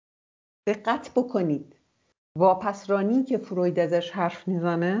 دقت بکنید، واپسرانی که فروید ازش حرف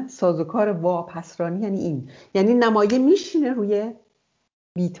میزنه، سازوکار واپسرانی یعنی این، یعنی نمایه میشینه روی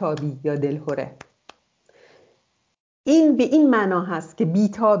بیتابی یا دلهوره. این به این معنا هست که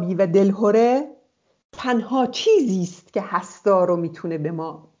بیتابی و دلهوره تنها چیزی است که هستا رو میتونه به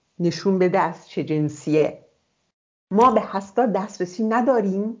ما نشون بده از چه جنسیه. ما به هستا دسترسی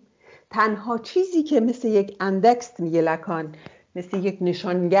نداریم. تنها چیزی که مثل یک اندکس میگه لکان، مثل یک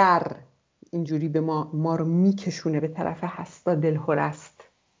نشانگر اینجوری به ما رو میکشونه به طرف هستا، دلهوره است.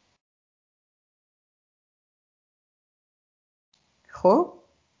 خب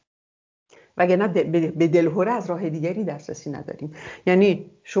وگرنه به دلهوره از راه دیگری دسترسی نداریم.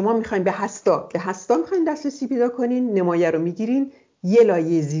 یعنی شما میخواین به هستا میخواین دسترسی پیدا کنین، نمایه رو میگیرین، یه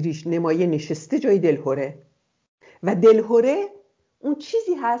لایه زیریش نمایه نشسته جای دلهوره. و دلهوره اون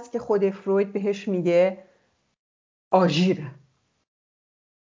چیزی هست که خود فروید بهش میگه آژیر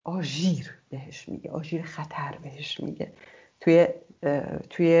بهش میگه، آژیر خطر بهش میگه.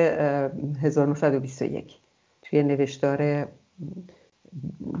 توی 1921 توی نوشتار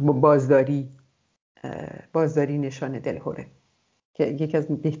بازداری نشان دلهوره که یکی از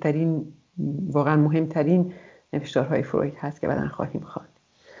بهترین، واقعا مهمترین نوشتارهای فروید هست که بعداً خواهیم خواند.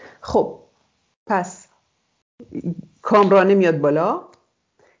 خب پس کامرانه میاد بالا.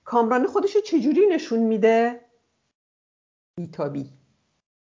 کامرانه خودشو چجوری نشون میده؟ بیتابی.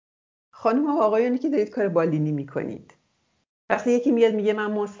 خانم و آقایانی که دارید کار بالینی میکنید، وقتی یکی میاد میگه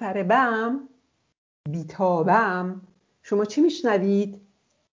من مضطربم، بیتابم، شما چی میشنوید؟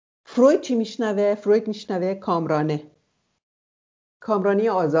 فروید چی میشنوه؟ فروید میشنوه کامرانی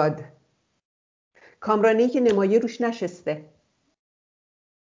آزاد، کامرانی که نمایه روش نشسته.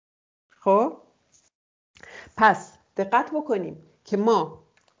 خب پس دقت بکنیم که ما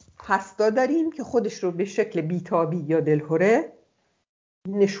هستا داریم که خودش رو به شکل بیتابی یا دلهوره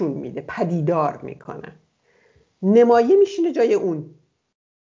نشون میده، پدیدار میکنه. نمایه میشینه جای اون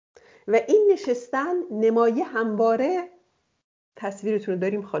و این نشستن نمایه همواره، تصویرتون رو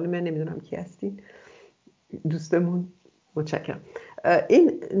داریم، خانم نمیدونم کی هستین، دوستمون، متشکرم.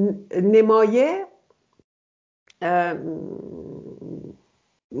 این نمایه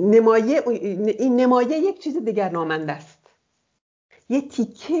یک چیز دگرنامنده است. یه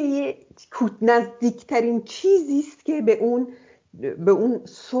تیکه نزدیکترین چیزی است که به اون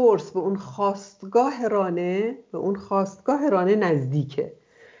سورس، به اون خاستگاه رانه نزدیکه.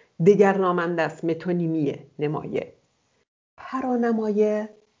 دگرنامنده است، متونیمیه نمایه. پرانمایه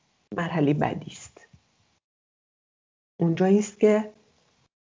مرحله بعدی است. اونجایی است که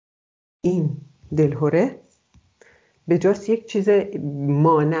این دلهوره به جاست یک چیز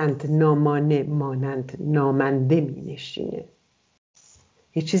مانند نامانه، مانند نامنده می نشینه.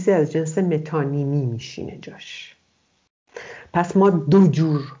 یه چیزی از جنس متانیمی میشینه جاش. پس ما دو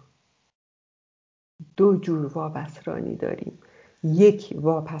جور واپسرانی داریم. یک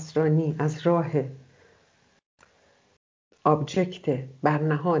واپسرانی از راه آبجکت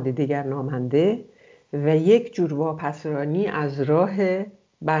برنهاد دگرنامنده و یک جور واپسرانی از راه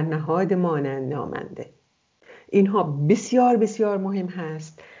برنهاد مانند نامنده. اینها بسیار بسیار مهم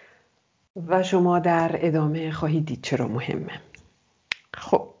هست و شما در ادامه خواهید دید چرا مهمه.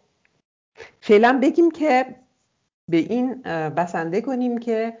 خب فعلا بگیم که به این بسنده کنیم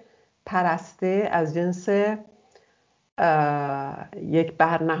که پرسته از جنس یک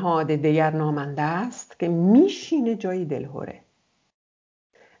برنهاد دیگر نامنده است که میشینه جای دلهره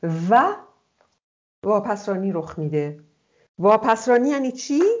و واپسرانی رخ میده. واپسرانی یعنی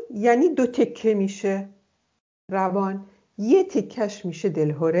چی؟ یعنی دو تکه میشه روان، یه تکش میشه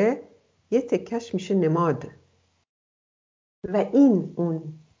دلهره، یه تکش میشه نماد و این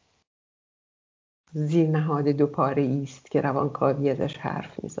اون زیرنهاد دو پاره است که روانکاوی ازش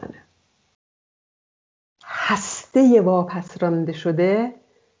حرف میزنه. هسته واپسرانده شده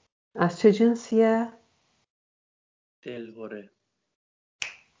از چه جنسیه؟ دلهره.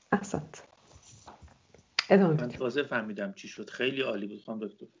 احسنت. ادامه من بدیم. تازه فهمیدم چی شد. خیلی عالی بود خانم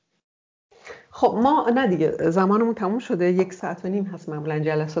دکتر. خب ما نه دیگه زمانمون تموم شده، 1.5 ساعت هست معمولا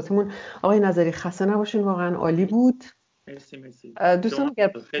جلساتمون. آقای نظری خسته نباشین، واقعا عالی بود. مرسی. دوستان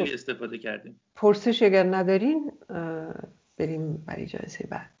اگر خیلی استفاده کردیم. پرسش اگر ندارین بریم برای جلسه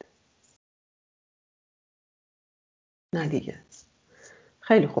بعد. نه دیگه.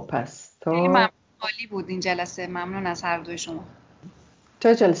 خیلی خوب، پس خیلی ممنون، عالی بود این جلسه. ممنون از هر دوی شما.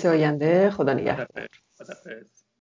 تا جلسه آینده، خدا نگهدار. خداحافظ.